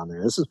wallow down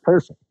there. This is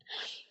perfect.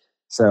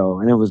 So,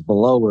 and it was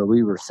below where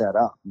we were set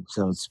up.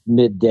 So it's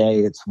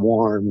midday. It's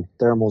warm.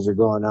 Thermals are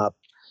going up.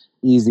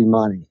 Easy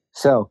money.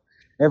 So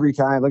every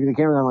time, look at the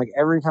camera, I'm like,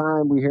 every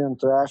time we hear him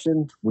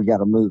thrashing, we got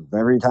to move.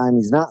 Every time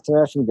he's not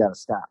thrashing, we got to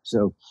stop.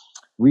 So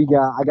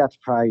I got to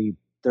probably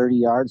 30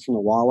 yards from the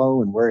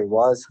wallow and where he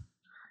was.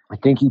 I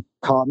think he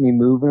caught me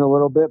moving a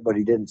little bit, but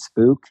he didn't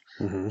spook.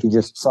 Mm-hmm. He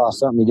just saw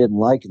something he didn't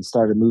like and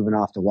started moving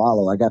off the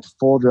wallow. I got to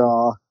full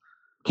draw.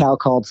 Cow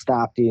called,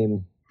 stopped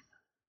him,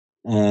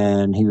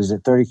 and he was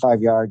at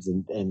 35 yards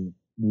and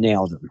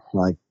nailed him.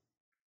 Like,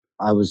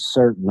 I was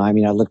certain. I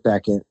mean, I looked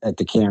back at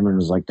the camera and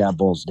was like, that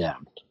bull's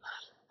down.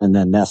 And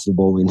then that's the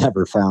bull we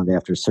never found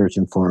after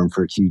searching for him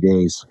for 2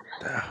 days.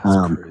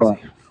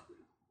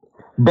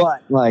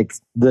 But like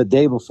the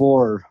day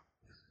before,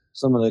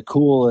 some of the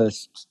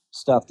coolest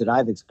stuff that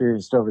I've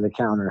experienced over the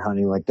counter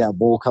hunting, like that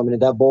bull coming in,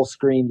 that bull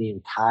screamed the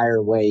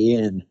entire way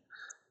in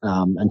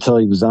until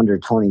he was under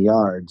 20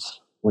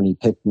 yards when he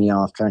picked me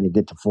off trying to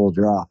get to full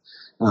draw.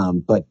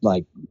 But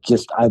like,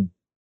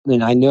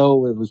 I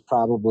know it was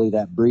probably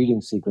that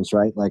breeding sequence,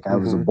 right? Like I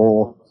was a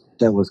bull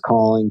that was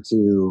calling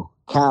to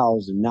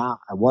cows and I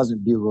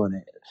wasn't bugling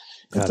it.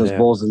 If those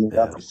bulls in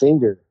the upper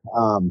finger.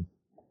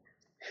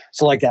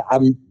 So like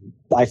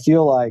I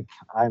feel like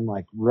I'm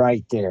like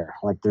right there.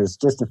 Like there's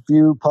just a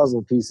few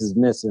puzzle pieces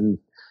missing.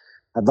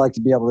 I'd like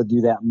to be able to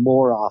do that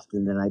more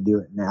often than I do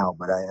it now,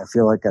 but I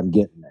feel like I'm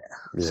getting there.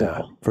 Yeah,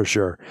 so. For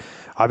sure.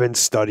 I've been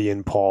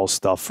studying Paul's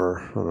stuff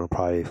for, I don't know,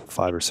 probably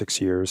 5 or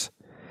 6 years.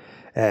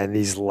 And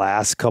these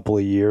last couple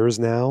of years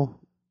now,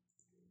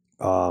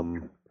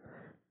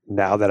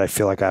 now that I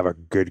feel like I have a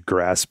good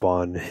grasp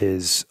on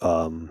his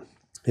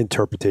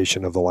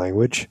interpretation of the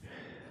language,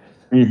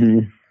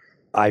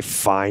 I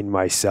find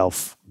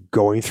myself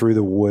going through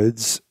the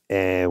woods,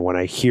 and when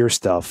I hear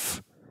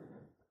stuff,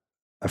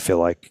 I feel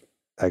like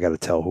I got to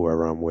tell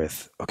whoever I'm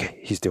with, okay,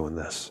 he's doing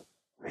this,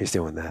 he's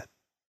doing that.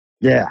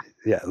 Yeah.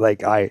 Yeah.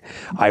 Like I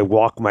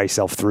walk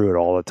myself through it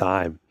all the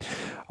time.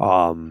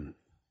 I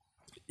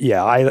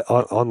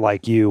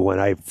unlike you, when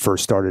I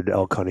first started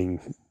elk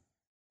hunting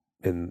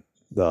in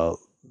the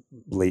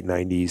late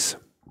 90s,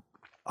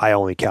 I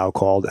only cow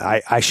called.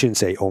 I shouldn't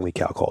say only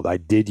cow called. I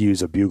did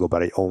use a bugle,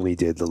 but I only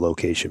did the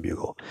location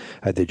bugle.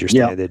 I did your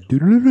standard,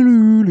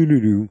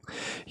 you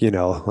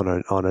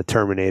know, on a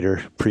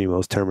Terminator,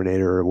 Primo's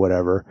Terminator or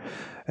whatever.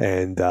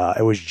 And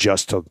it was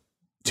just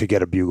to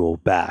get a bugle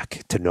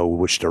back to know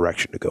which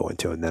direction to go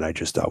into. And then I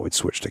would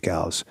switch to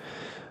cows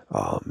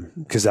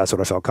because that's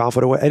what I felt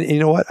confident with. And you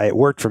know what? It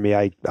worked for me.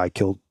 I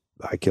killed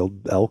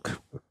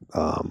elk.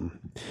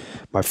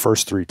 My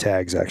first 3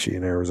 tags actually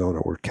in Arizona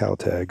were cow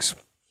tags.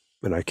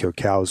 And I killed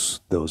cows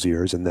those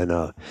years, and then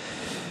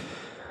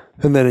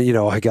you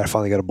know I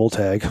finally got a bull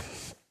tag,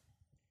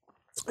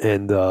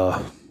 and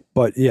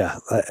but yeah,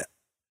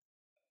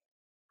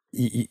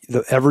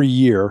 every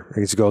year I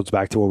guess it goes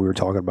back to what we were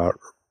talking about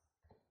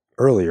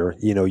earlier.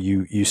 You know,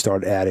 you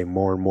start adding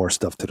more and more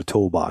stuff to the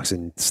toolbox,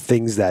 and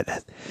things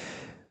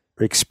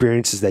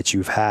experiences that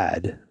you've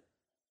had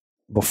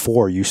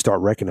before you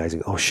start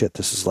recognizing, oh shit,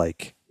 this is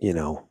like, you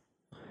know,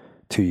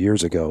 2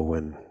 years ago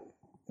when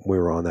we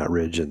were on that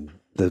ridge and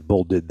the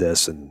bull did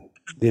this, and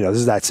you know,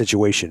 this is that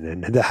situation,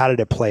 and how did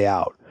it play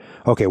out?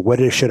 Okay, what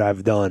should I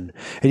have done?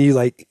 And you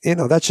like, you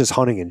know, that's just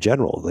hunting in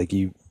general. Like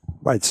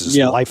it's just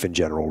life in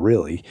general,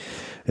 really.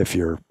 If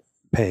you're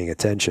paying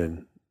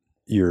attention,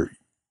 you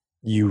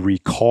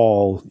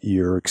recall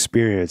your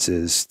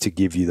experiences to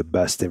give you the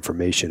best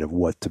information of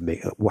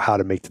how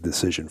to make the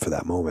decision for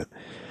that moment.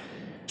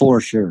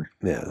 For sure.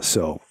 Yeah.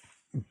 So.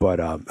 But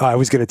I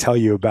was going to tell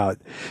you about,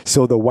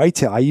 so the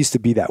whitetail, I used to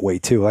be that way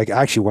too. Like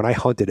actually when I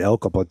hunted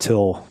elk up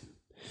until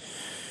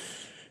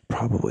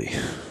probably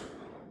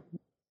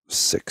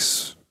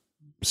six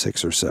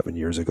or 7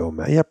 years ago,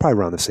 man. Yeah, probably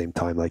around the same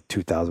time, like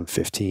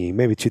 2015,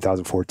 maybe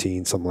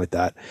 2014, something like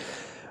that,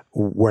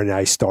 when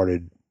I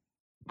started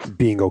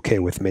being okay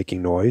with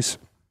making noise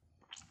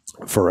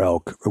for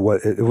elk.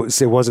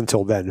 It wasn't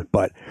until then,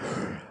 but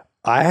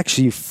I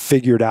actually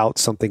figured out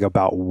something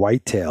about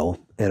whitetail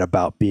and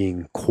about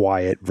being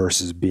quiet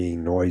versus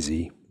being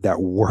noisy that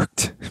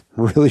worked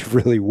really,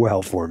 really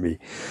well for me.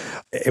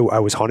 I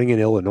was hunting in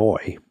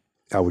Illinois.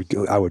 I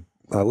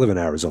live in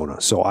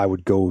Arizona. So I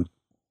would go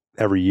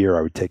every year.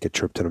 I would take a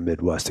trip to the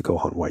Midwest to go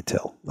hunt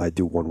whitetail. I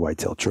do one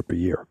whitetail trip a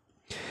year.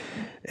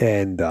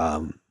 And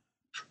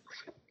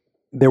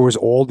there was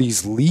all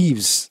these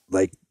leaves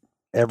like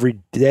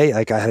every day.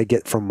 Like I had to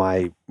get from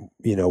my,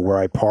 you know, where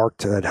I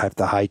parked, I'd have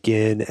to hike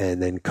in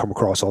and then come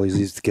across all these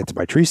leaves to get to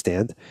my tree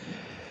stand.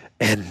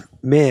 And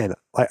man,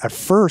 at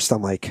first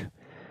I'm like,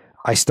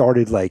 I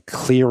started like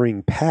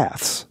clearing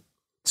paths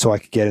so I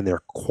could get in there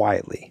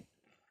quietly.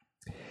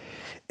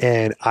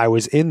 And I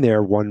was in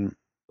there one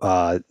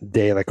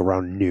day, like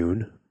around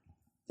noon,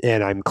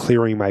 and I'm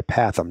clearing my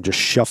path. I'm just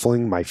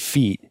shuffling my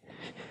feet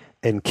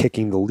and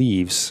kicking the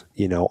leaves,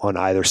 you know, on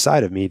either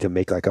side of me to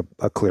make like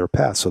a clear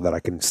path so that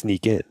I can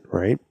sneak in.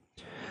 Right.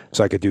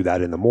 So I could do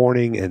that in the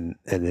morning and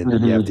in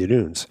the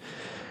afternoons.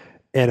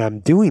 And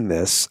I'm doing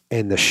this,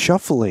 and the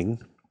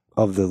shuffling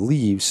of the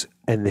leaves,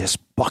 and this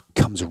buck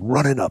comes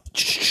running up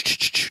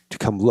to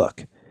come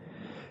look.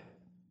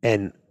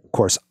 And of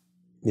course,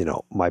 you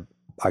know,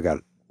 I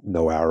got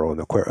no arrow in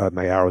the quiver.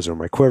 My arrows are in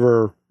my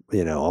quiver.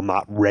 You know, I'm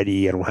not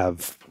ready. I don't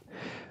have,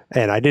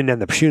 and I didn't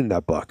end up shooting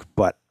that buck.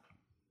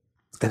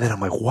 And then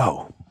I'm like,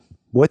 whoa,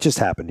 what just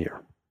happened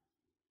here?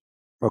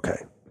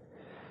 Okay.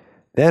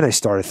 Then I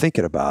started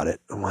thinking about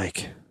it. I'm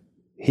like,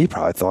 he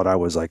probably thought I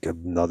was like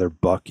another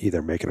buck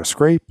either making a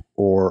scrape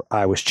or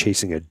I was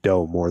chasing a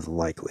doe more than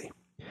likely.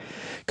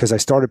 Because I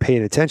started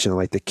paying attention to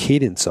like the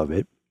cadence of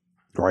it,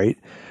 right?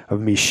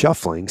 Of me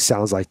shuffling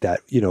sounds like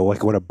that, you know,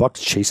 like when a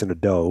buck's chasing a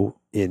doe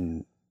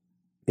in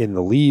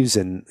the leaves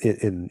and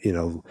in you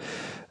know,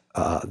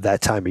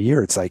 that time of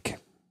year, it's like,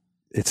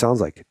 it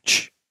sounds like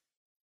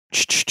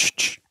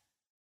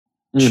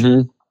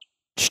you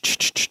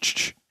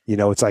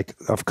know, it's like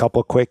a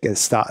couple of quick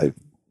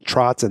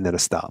trots and then a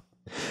stop.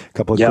 A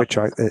couple of quick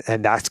trots,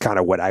 and that's kind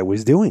of what I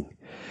was doing.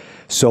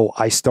 So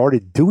I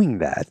started doing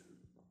that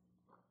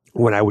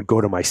when I would go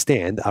to my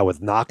stand. I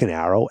would knock an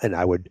arrow, and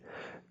I would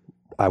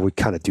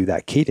kind of do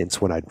that cadence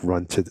when I'd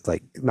run to,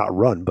 like, not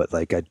run, but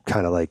like I'd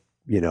kind of like,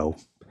 you know,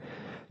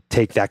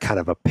 take that kind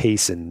of a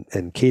pace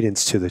and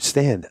cadence to the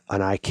stand.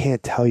 And I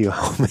can't tell you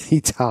how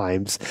many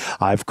times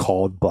I've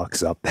called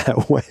bucks up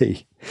that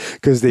way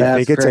because they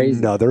think it's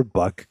another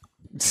buck.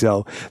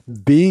 So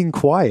being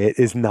quiet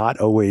is not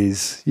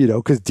always, you know,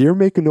 because deer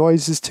make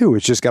noises too.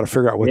 It's just got to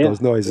figure out what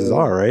those noises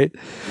are, right?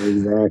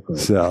 Exactly.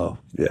 So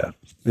yeah,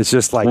 it's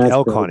just like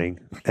elk hunting,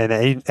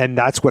 and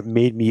that's what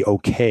made me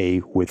okay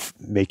with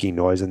making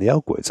noise in the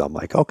elk woods. I'm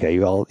like, okay,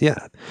 well,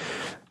 yeah,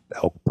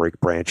 elk break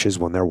branches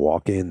when they're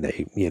walking.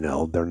 They, you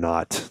know, they're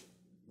not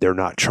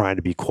trying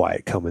to be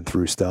quiet coming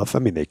through stuff. I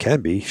mean, they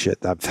can be.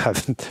 Shit, I've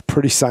had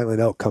pretty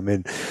silent elk come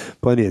in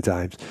plenty of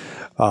times,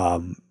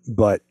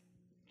 but.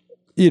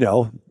 You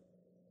know,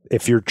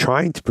 if you're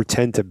trying to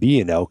pretend to be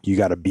an elk, you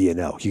got to be an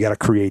elk. You got to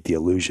create the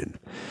illusion.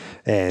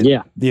 And,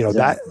 you know,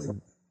 exactly. That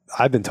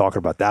I've been talking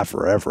about that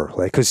forever.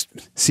 Like, cause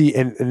see,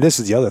 and this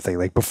is the other thing,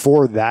 like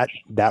before that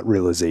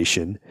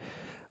realization,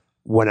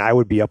 when I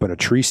would be up in a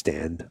tree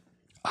stand,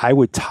 I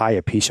would tie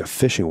a piece of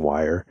fishing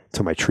wire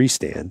to my tree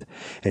stand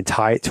and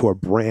tie it to a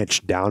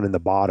branch down in the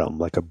bottom,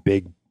 like a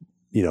big,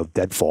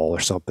 deadfall or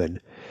something.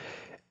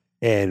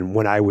 And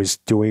when I was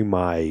doing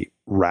my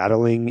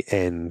rattling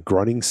and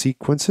grunting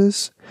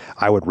sequences,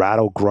 I would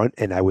rattle, grunt,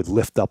 and I would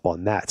lift up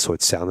on that. So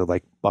it sounded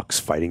like bucks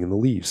fighting in the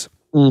leaves,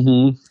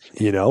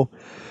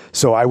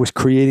 So I was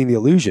creating the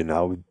illusion.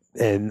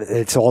 And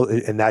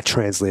that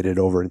translated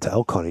over into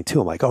elk hunting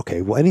too. I'm like,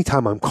 okay, well,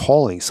 anytime I'm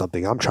calling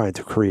something, I'm trying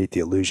to create the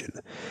illusion.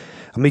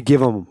 Let me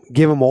give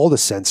him all the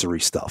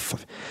sensory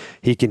stuff.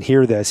 He can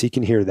hear this, he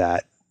can hear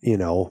that.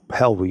 Hell,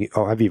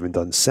 I've even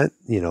done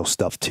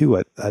stuff too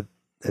at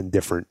in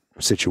different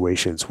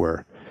situations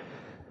where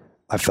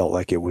I felt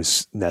like it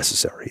was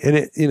necessary, and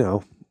it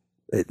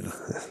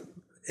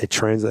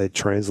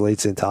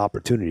translates into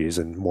opportunities,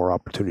 and more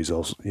opportunities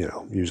also,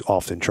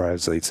 often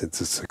translates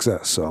into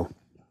success. So.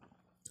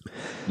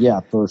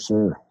 Yeah, for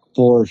sure.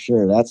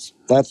 That's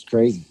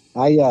crazy.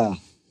 I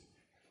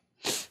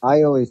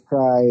always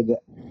tried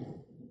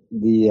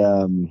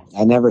I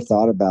never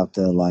thought about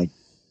the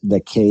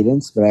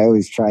cadence, but I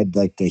always tried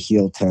like the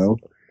heel toe.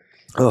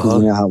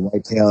 Because you know how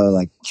whitetail are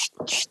like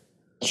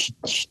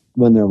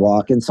when they're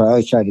walking. So I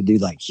always try to do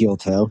like heel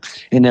toe.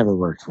 It never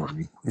worked for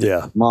me.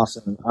 Yeah.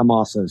 I'm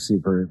also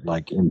super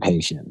like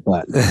impatient,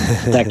 but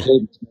that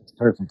cadence makes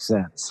perfect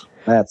sense.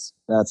 That's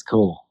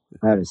cool.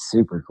 That is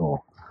super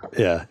cool.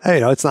 Yeah.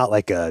 Hey, it's not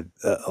like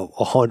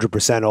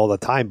 100% all the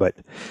time, but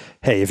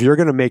hey, if you're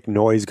going to make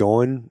noise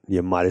going,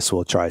 you might as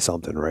well try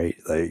something, right?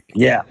 Like,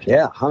 yeah,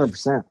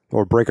 100%.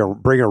 Or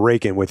bring a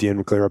rake in with you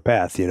and clear a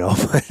path,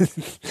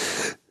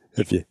 that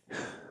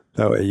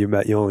way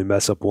you only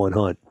mess up one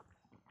hunt.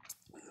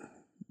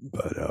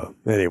 But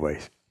anyway,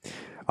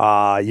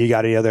 you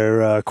got any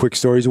other quick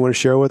stories you want to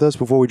share with us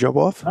before we jump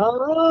off?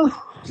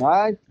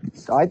 I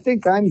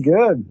think I'm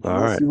good. All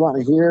Unless right. you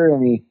want to hear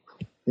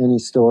any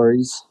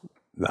stories.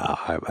 No,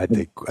 I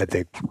think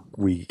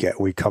we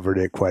covered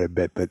it quite a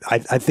bit, but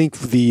I think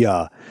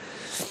the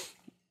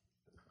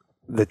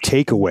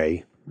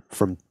takeaway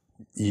from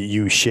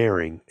you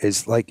sharing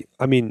is like,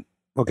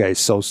 okay,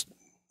 so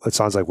it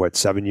sounds like what,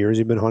 7 years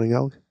you've been hunting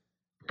elk?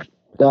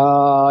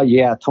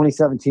 Yeah,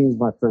 2017 is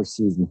my first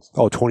season.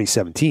 Oh,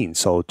 2017.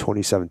 So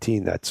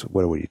 2017, that's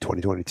what are we,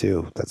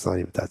 2022? That's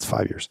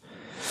 5 years,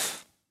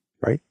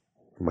 right?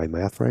 My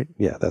math right?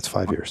 Yeah, that's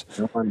 5 years.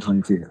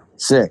 122.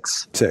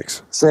 Six.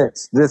 This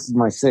is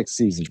my sixth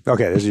season.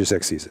 Okay, this is your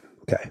sixth season.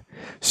 Okay.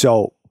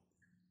 So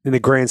in the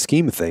grand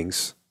scheme of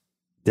things,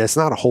 that's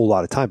not a whole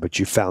lot of time, but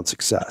you found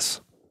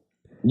success.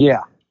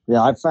 Yeah.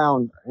 I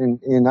found,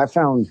 and I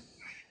feel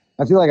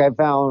like I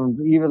found,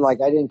 even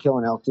like I didn't kill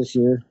an elk this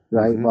year,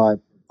 right?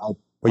 Mm-hmm.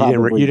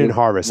 Well, you didn't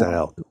harvest an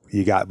elk.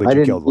 You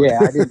killed one.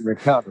 Yeah, I didn't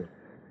recover,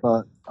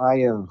 but I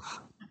have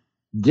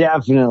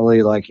definitely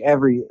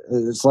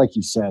it's like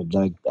you said,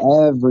 like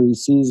every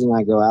season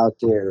I go out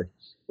there,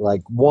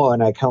 like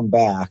one, I come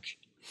back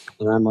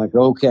and I'm like,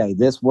 okay,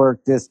 this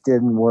worked, this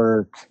didn't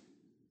work.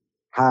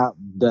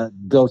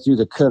 Go through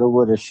the coulda,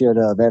 woulda,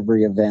 shoulda of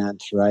every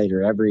event, right?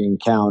 Or every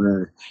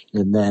encounter.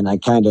 And then I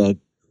kind of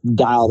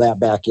dial that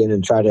back in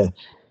and try to,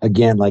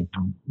 again,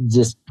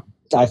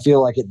 I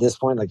feel like at this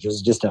point, like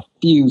there's just a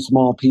few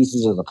small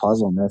pieces of the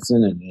puzzle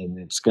missing, and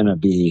it's going to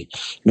be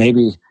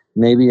maybe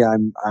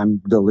I'm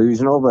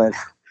delusional, but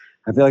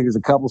I feel like there's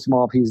a couple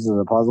small pieces of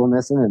the puzzle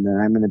missing, and then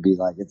I'm going to be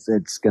like,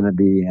 it's going to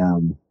be,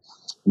 I'm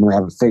going to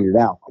have it figured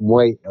out.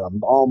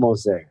 I'm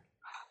almost there.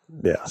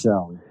 Yeah.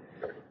 So,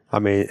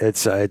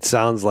 it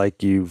sounds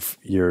like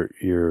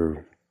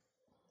you're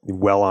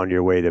well on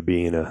your way to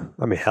being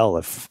hell,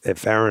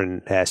 if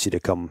Aaron asked you to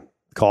come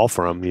call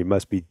for him, you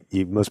must be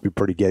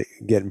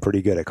getting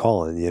pretty good at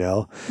calling,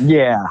 Yeah.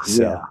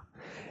 So yeah.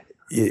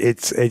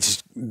 It's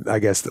I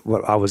guess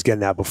what I was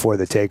getting at before,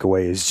 the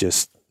takeaway is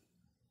just,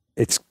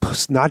 it's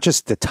not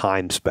just the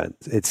time spent,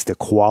 it's the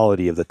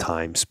quality of the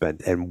time spent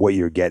and what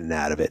you're getting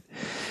out of it.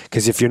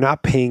 Because if you're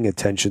not paying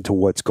attention to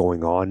what's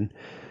going on,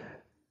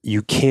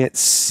 you can't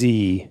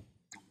see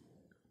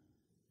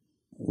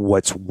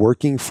what's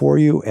working for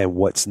you and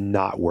what's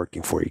not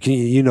working for you.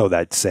 You know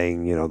that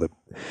saying,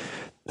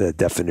 the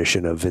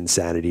definition of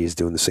insanity is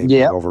doing the same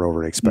thing over and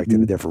over and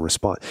expecting a different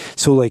response.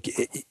 So like,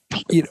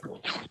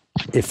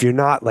 if you're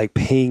not like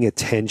paying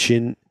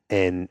attention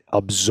and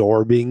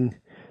absorbing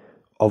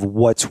of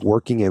what's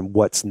working and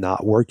what's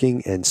not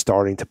working and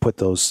starting to put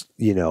those,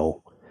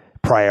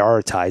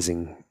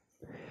 prioritizing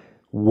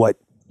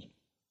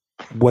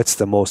what's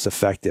the most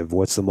effective,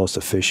 what's the most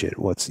efficient,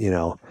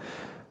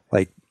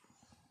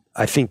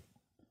 I think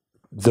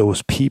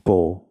those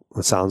people,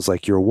 it sounds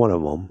like you're one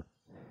of them,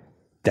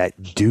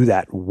 that do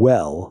that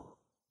well,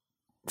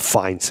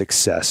 find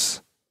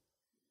success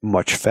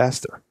much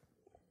faster.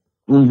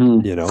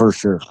 Mm-hmm. For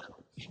sure.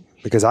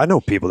 Because I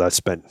know people that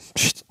spent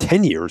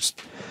 10 years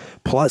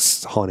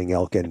plus hunting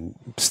elk and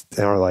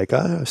are like,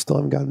 I still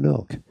haven't got an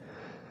elk.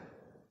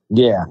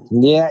 Yeah.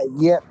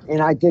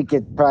 And I think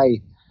it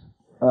probably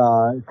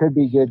could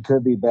be good,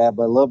 could be bad,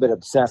 but a little bit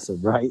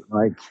obsessive, right?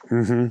 Like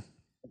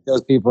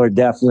those people are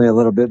definitely a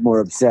little bit more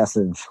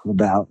obsessive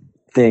about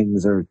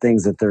things or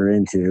things that they're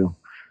into.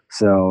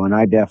 So, and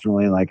I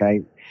definitely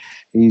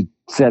you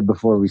said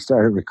before we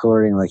started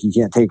recording, like you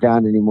can't take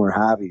on any more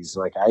hobbies.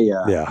 Like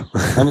Yeah.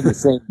 I'm in the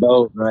same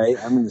boat, right?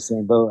 I'm in the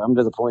same boat. I'm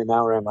to the point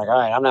now where I'm like, all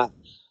right, I'm not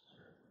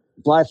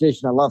fly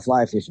fishing. I love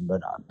fly fishing,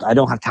 but I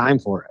don't have time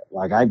for it.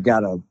 Like I've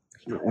got to,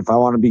 if I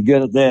want to be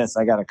good at this,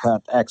 I got to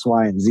cut X,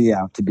 Y, and Z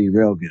out to be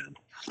real good.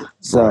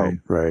 So,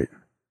 right.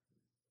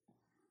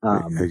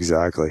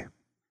 Exactly.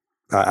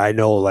 I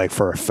know, like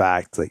for a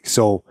fact, like,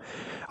 so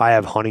I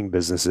have hunting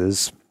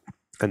businesses,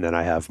 and then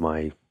I have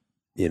my,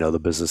 the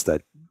business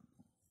that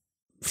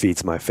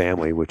feeds my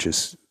family, which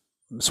is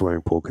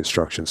swimming pool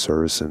construction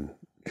service, and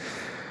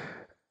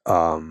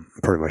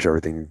pretty much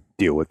everything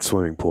deal with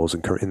swimming pools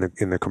in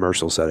the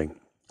commercial setting.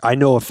 I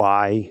know if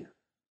I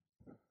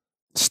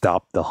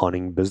stop the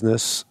hunting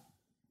business,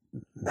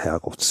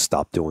 I'll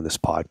stop doing this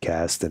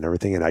podcast and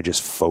everything, and I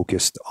just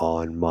focused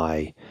on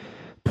my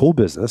pool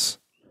business,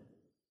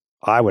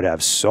 I would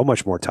have so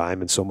much more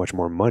time and so much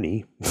more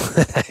money.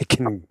 I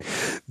can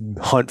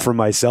hunt for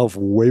myself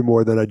way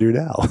more than I do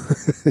now.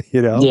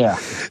 Yeah.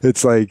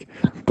 It's like,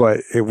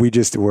 but if we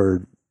just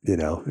were,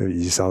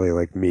 you sound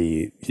like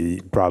me,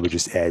 you probably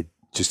just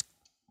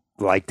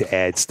like to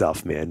add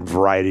stuff, man.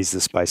 Variety's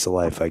the spice of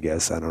life, I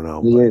guess. I don't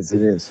know. It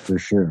is for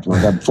sure.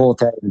 Like I'm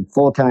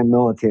full-time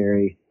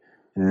military,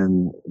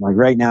 and like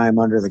right now I'm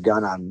under the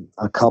gun on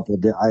a couple.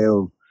 I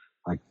owe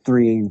like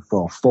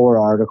 4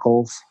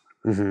 articles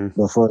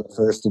before the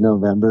 1st of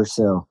November.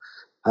 So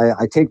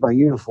I take my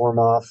uniform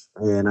off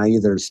and I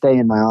either stay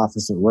in my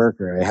office at work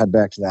or I head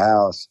back to the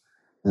house,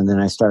 and then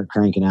I start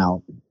cranking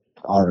out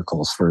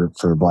articles for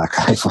Black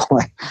Rifle.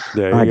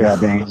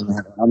 God dang,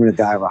 I'm going to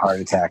die of a heart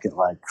attack at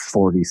like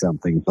 40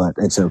 something, but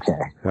it's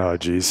okay. Oh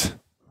geez.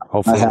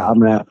 Hopefully I'm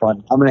going to have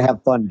fun. I'm going to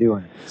have fun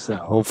doing it. So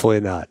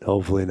hopefully not.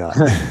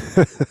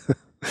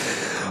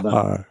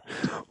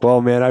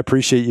 Well, man, I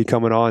appreciate you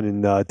coming on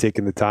and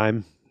taking the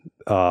time.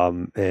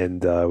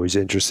 And I was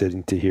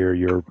interested to hear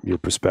your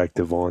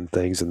perspective on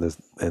things, and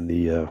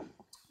the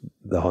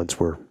hunts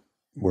were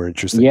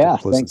interesting. Yeah,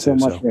 thanks so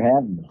much for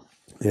having me.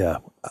 Yeah,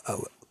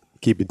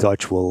 keep in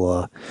touch.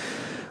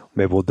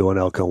 Maybe we'll do an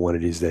elk hunt one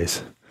of these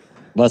days.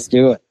 Let's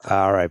do it.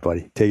 All right,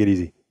 buddy. Take it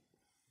easy.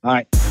 All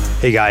right.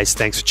 Hey guys,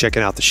 thanks for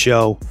checking out the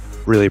show.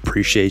 Really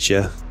appreciate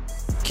you.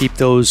 Keep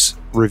those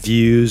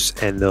reviews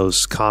and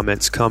those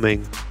comments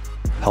coming.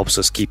 Helps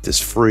us keep this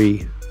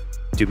free.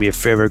 Do me a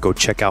favor, go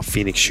check out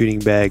Phoenix Shooting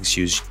Bags.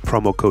 Use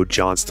promo code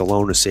John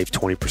Stallone to save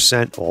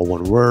 20%, all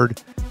one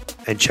word.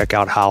 And check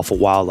out Howl for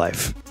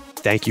Wildlife.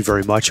 Thank you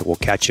very much, and we'll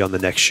catch you on the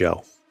next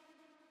show.